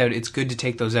 I found out it's good to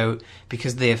take those out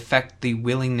because they affect the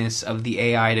willingness of the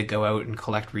AI to go out and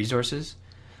collect resources.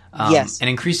 Yes. And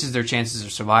increases their chances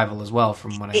of survival as well,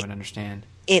 from what I would understand.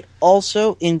 It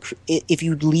also, if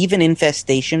you leave an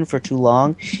infestation for too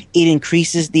long, it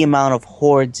increases the amount of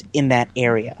hordes in that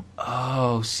area.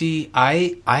 Oh, see,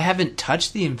 I haven't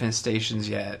touched the infestations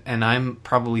yet, and I'm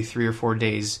probably 3 or 4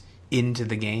 days into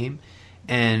the game,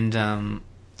 and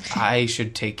I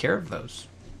should take care of those.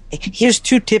 Here's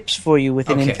 2 tips for you with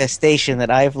an Okay. infestation that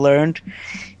I've learned.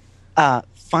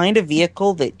 Find a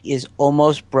vehicle that is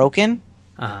almost broken.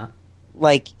 Uh-huh.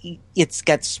 Like, it's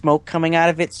got smoke coming out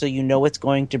of it, so you know it's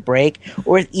going to break.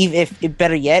 Or even if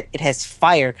better yet, it has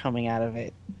fire coming out of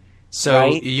it. So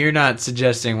Right? you're not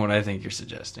suggesting what I think you're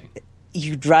suggesting.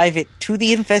 You drive it to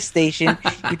the infestation,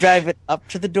 you drive it up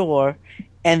to the door,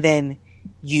 and then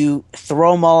you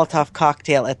throw a Molotov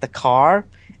cocktail at the car,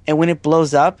 and when it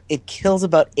blows up, it kills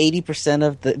about 80%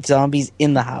 of the zombies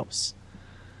in the house.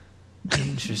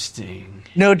 Interesting.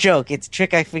 No joke. It's a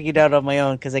trick I figured out on my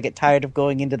own because I get tired of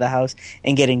going into the house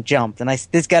and getting jumped. And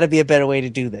there's got to be a better way to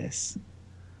do this.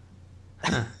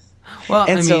 Well,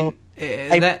 And I so,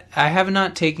 mean, I have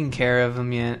not taken care of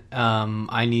them yet.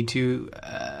 I need to,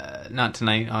 not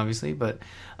tonight, obviously, but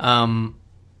it's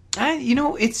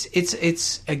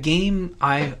a game.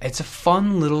 It's a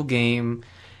fun little game,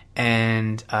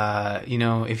 and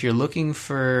if you're looking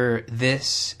for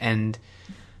this and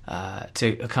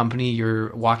to accompany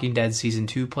your Walking Dead Season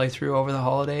 2 playthrough over the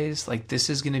holidays, like, this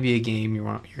is going to be a game you're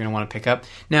going to want to pick up.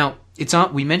 Now, it's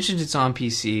on. We mentioned it's on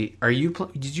PC.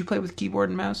 Did you play with keyboard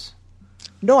and mouse?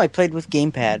 No, I played with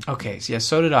gamepad. Okay, so yeah,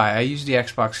 so did I. I used the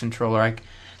Xbox controller.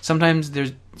 Sometimes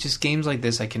there's just games like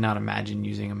this I cannot imagine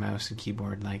using a mouse and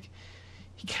keyboard. Like,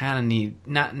 you kind of need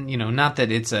not that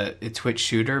it's a Twitch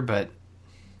shooter, but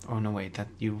oh no, wait, that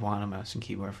you want a mouse and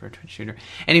keyboard for a Twitch shooter.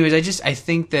 Anyways, I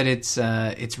think that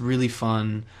it's really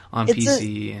fun on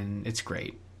PC and it's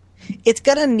great. It's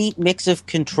got a neat mix of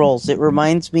controls. It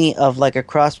reminds me of like a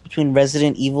cross between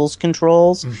Resident Evil's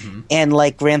controls and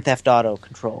like Grand Theft Auto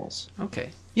controls. Okay,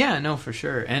 yeah, no, for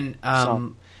sure. And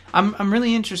I'm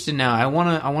really interested now. I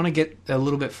wanna get a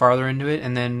little bit farther into it,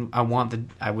 and then I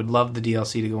would love the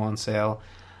DLC to go on sale.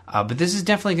 But this is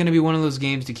definitely going to be one of those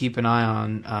games to keep an eye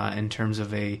on in terms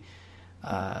of a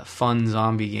fun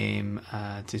zombie game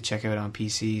to check out on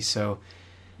PC. So,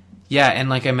 yeah, and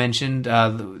like I mentioned,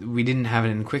 we didn't have it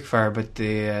in Quickfire, but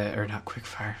or not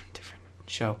Quickfire, different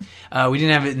show. We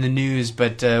didn't have it in the news,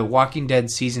 but Walking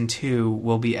Dead Season 2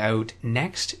 will be out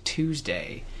next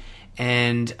Tuesday.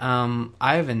 And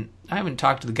I haven't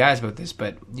talked to the guys about this,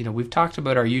 but we've talked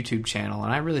about our YouTube channel,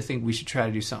 and I really think we should try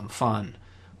to do something fun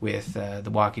with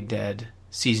The Walking Dead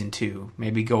Season 2.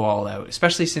 Maybe go all out,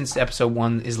 especially since Episode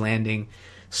 1 is landing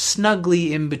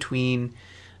snugly in between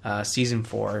Season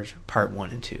 4, Part 1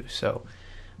 and 2. So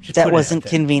just that wasn't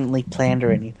conveniently planned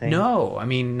or anything. No, I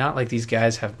mean, not like these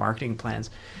guys have marketing plans.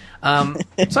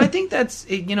 So I think that's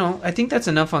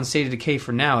enough on State of Decay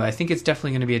for now. I think it's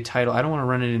definitely going to be a title. I don't want to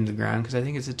run it into the ground because I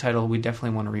think it's a title we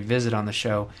definitely want to revisit on the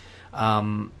show.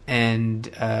 And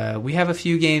we have a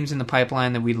few games in the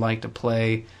pipeline that we'd like to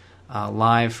play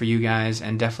live for you guys,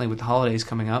 and definitely with the holidays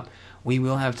coming up, we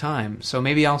will have time. So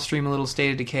maybe I'll stream a little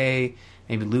State of Decay.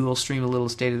 Maybe Lou will stream a little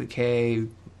State of Decay.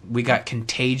 We got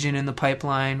Contagion in the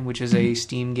pipeline, which is a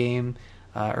Steam game,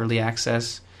 early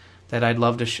access, that I'd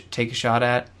love to take a shot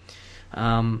at.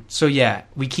 So yeah,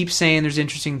 we keep saying there's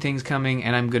interesting things coming,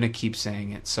 and I'm going to keep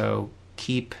saying it. So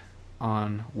keep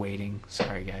on waiting.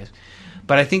 Sorry, guys.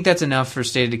 But I think that's enough for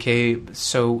State of Decay.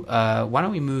 So why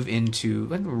don't we move into...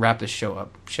 Let's wrap this show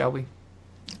up, shall we?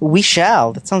 We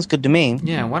shall. That sounds good to me.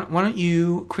 Yeah, why don't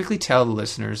you quickly tell the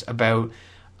listeners about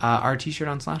our T-shirt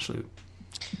on Slashloot.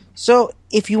 So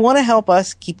if you want to help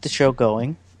us keep the show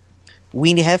going,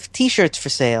 we have T-shirts for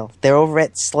sale. They're over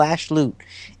at Slashloot.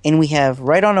 And we have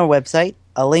right on our website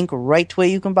a link right to where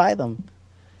you can buy them.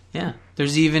 Yeah,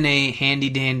 there's even a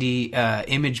handy-dandy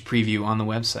image preview on the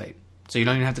website, so you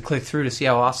don't even have to click through to see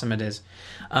how awesome it is.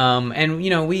 And, you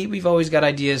know, we've always got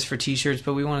ideas for T-shirts,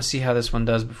 but we want to see how this one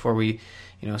does before we,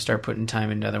 you know, start putting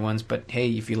time into other ones. But,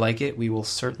 hey, if you like it, we will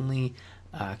certainly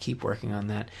keep working on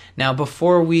that. Now,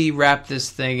 before we wrap this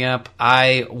thing up,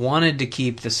 I wanted to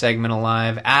keep the segment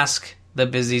alive. Ask the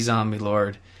Busy Zombie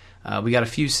Lord. We got a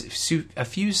few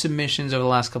submissions over the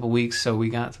last couple weeks, so we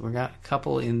got a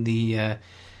couple in the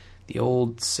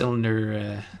old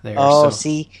cylinder there. Oh, so.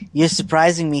 See, you're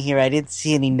surprising me here. I didn't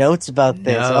see any notes about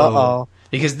this. No. Uh-oh.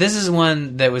 Because this is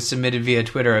one that was submitted via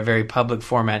Twitter, a very public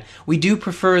format. We do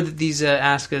prefer that these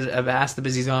Ask the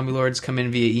Busy Zombie Lords come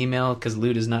in via email, because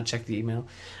Lou does not check the email.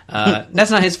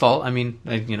 That's not his fault. I mean,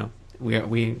 you know,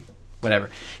 we whatever.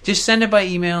 Just send it by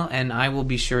email, and I will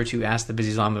be sure to ask the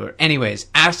Busy Zombie Lord. Anyways,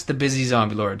 Ask the Busy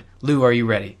Zombie Lord. Lou, are you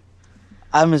ready?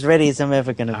 I'm as ready as I'm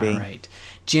ever going to be. All right.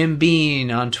 Jim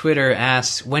Bean on Twitter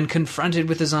asks, when confronted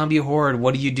with a zombie horde,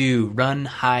 what do? Run,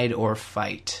 hide, or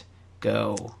fight?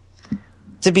 Go.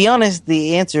 To be honest,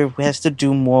 the answer has to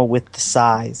do more with the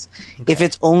size. Okay. If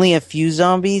it's only a few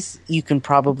zombies, you can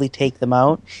probably take them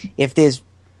out. If there's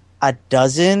a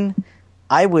dozen,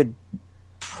 I would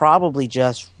probably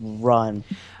just run.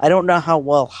 I don't know how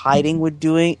well hiding would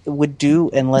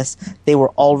do unless they were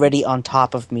already on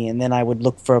top of me, and then I would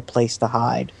look for a place to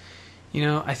hide. You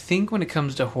know, I think when it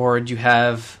comes to horde, you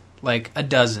have like a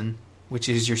dozen, which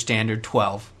is your standard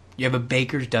 12. You have a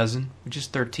baker's dozen, which is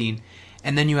 13.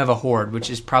 And then you have a horde,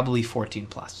 which is probably 14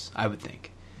 plus, I would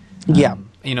think. Yeah.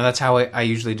 You know, that's how I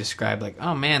usually describe, like,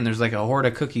 oh man, there's like a horde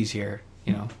of cookies here.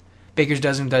 You know, baker's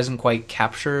dozen doesn't quite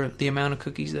capture the amount of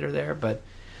cookies that are there, but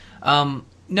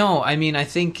no, I mean, I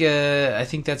think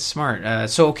that's smart.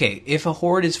 So okay, if a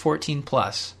horde is 14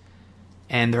 plus,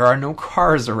 and there are no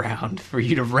cars around for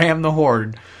you to ram the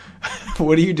horde,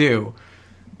 what do?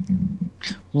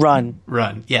 Run.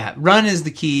 Yeah, run is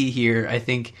the key here. I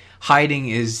think hiding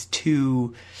is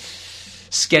too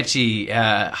sketchy.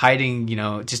 Hiding, you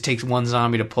know, it just takes one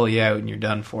zombie to pull you out and you're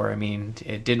done for. I mean,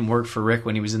 it didn't work for Rick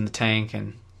when he was in the tank,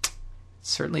 and it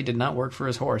certainly did not work for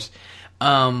his horse.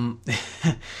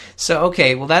 So,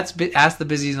 okay, well, that's Ask the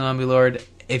Busy Zombie Lord.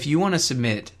 If you want to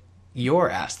submit your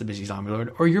Ask the Busy Zombie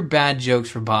Lord or your bad jokes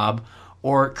for Bob,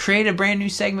 or create a brand new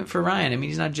segment for Ryan. I mean,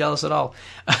 he's not jealous at all.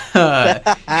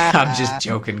 I'm just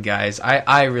joking, guys.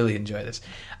 I really enjoy this.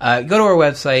 Go to our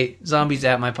website,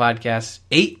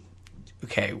 Zombies@mypodcast8.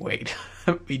 Okay, wait.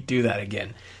 Let me do that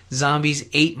again.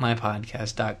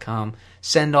 Zombies8mypodcast.com.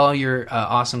 Send all your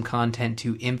awesome content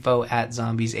to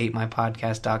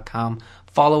info@zombies8mypodcast.com.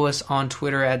 Follow us on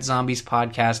Twitter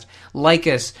 @ZombiesPodcast. Like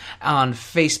us on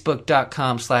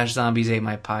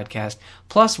Facebook.com/Zombies8mypodcast.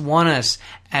 Plus one us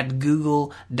at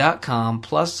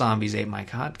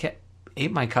Google.com/Zombies8mypodcast.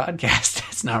 8mypodcast.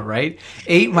 That's not right.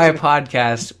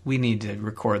 8mypodcast. We need to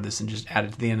record this and just add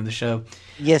it to the end of the show.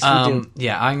 Yes, we do.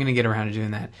 Yeah, I'm going to get around to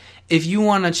doing that. If you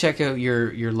want to check out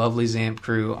your lovely Zamp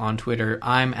crew on Twitter,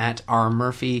 I'm at R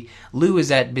Murphy. Lou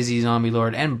is at Busy Zombie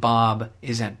Lord, and Bob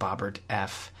is at Bobbert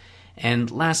F.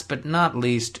 And last but not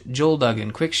least, Joel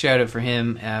Duggan. Quick shout out for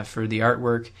him for the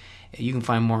artwork. You can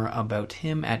find more about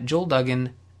him at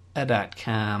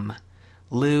joelduggan.com.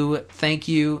 Lou, thank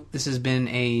you. This has been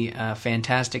a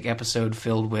fantastic episode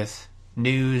filled with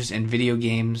news and video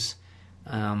games.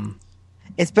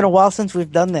 It's been a while since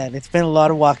we've done that. It's been a lot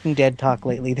of Walking Dead talk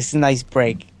lately. This is a nice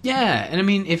break. Yeah, and I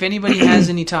mean, if anybody has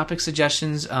any topic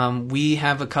suggestions, we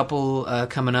have a couple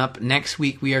coming up. Next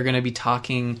week we are going to be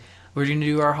talking... We're going to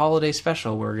do our holiday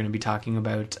special. We're going to be talking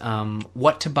about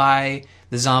what to buy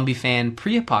the zombie fan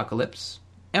pre-apocalypse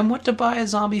and what to buy a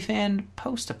zombie fan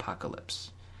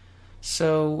post-apocalypse.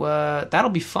 So that'll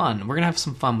be fun. We're going to have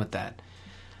some fun with that.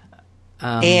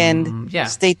 And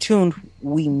stay tuned.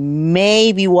 We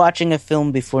may be watching a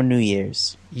film before New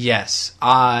Year's. Yes.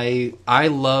 I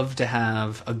love to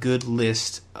have a good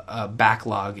list, a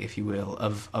backlog, if you will,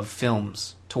 of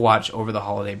films to watch over the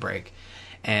holiday break.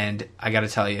 And I got to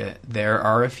tell you, there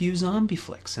are a few zombie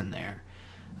flicks in there.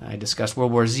 I discussed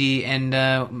World War Z and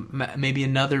maybe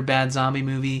another bad zombie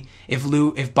movie.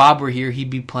 If Bob were here,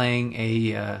 he'd be playing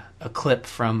a clip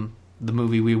from the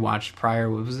movie we watched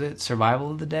prior. What was it? Survival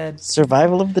of the Dead?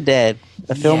 Survival of the Dead,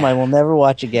 a film I will never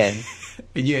watch again.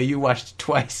 Yeah, you watched it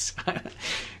twice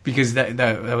because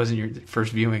that wasn't your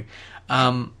first viewing.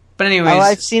 But anyways,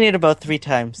 I've seen it about 3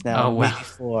 times now. Oh wow! Maybe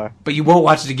 4. But you won't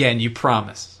watch it again. You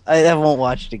promise. I won't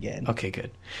watch it again. Okay, good.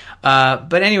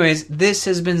 But anyways, this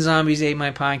has been Zombies Ate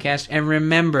My Podcast, and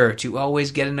remember to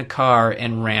always get in a car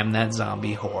and ram that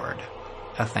zombie horde.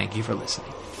 Thank you for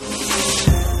listening.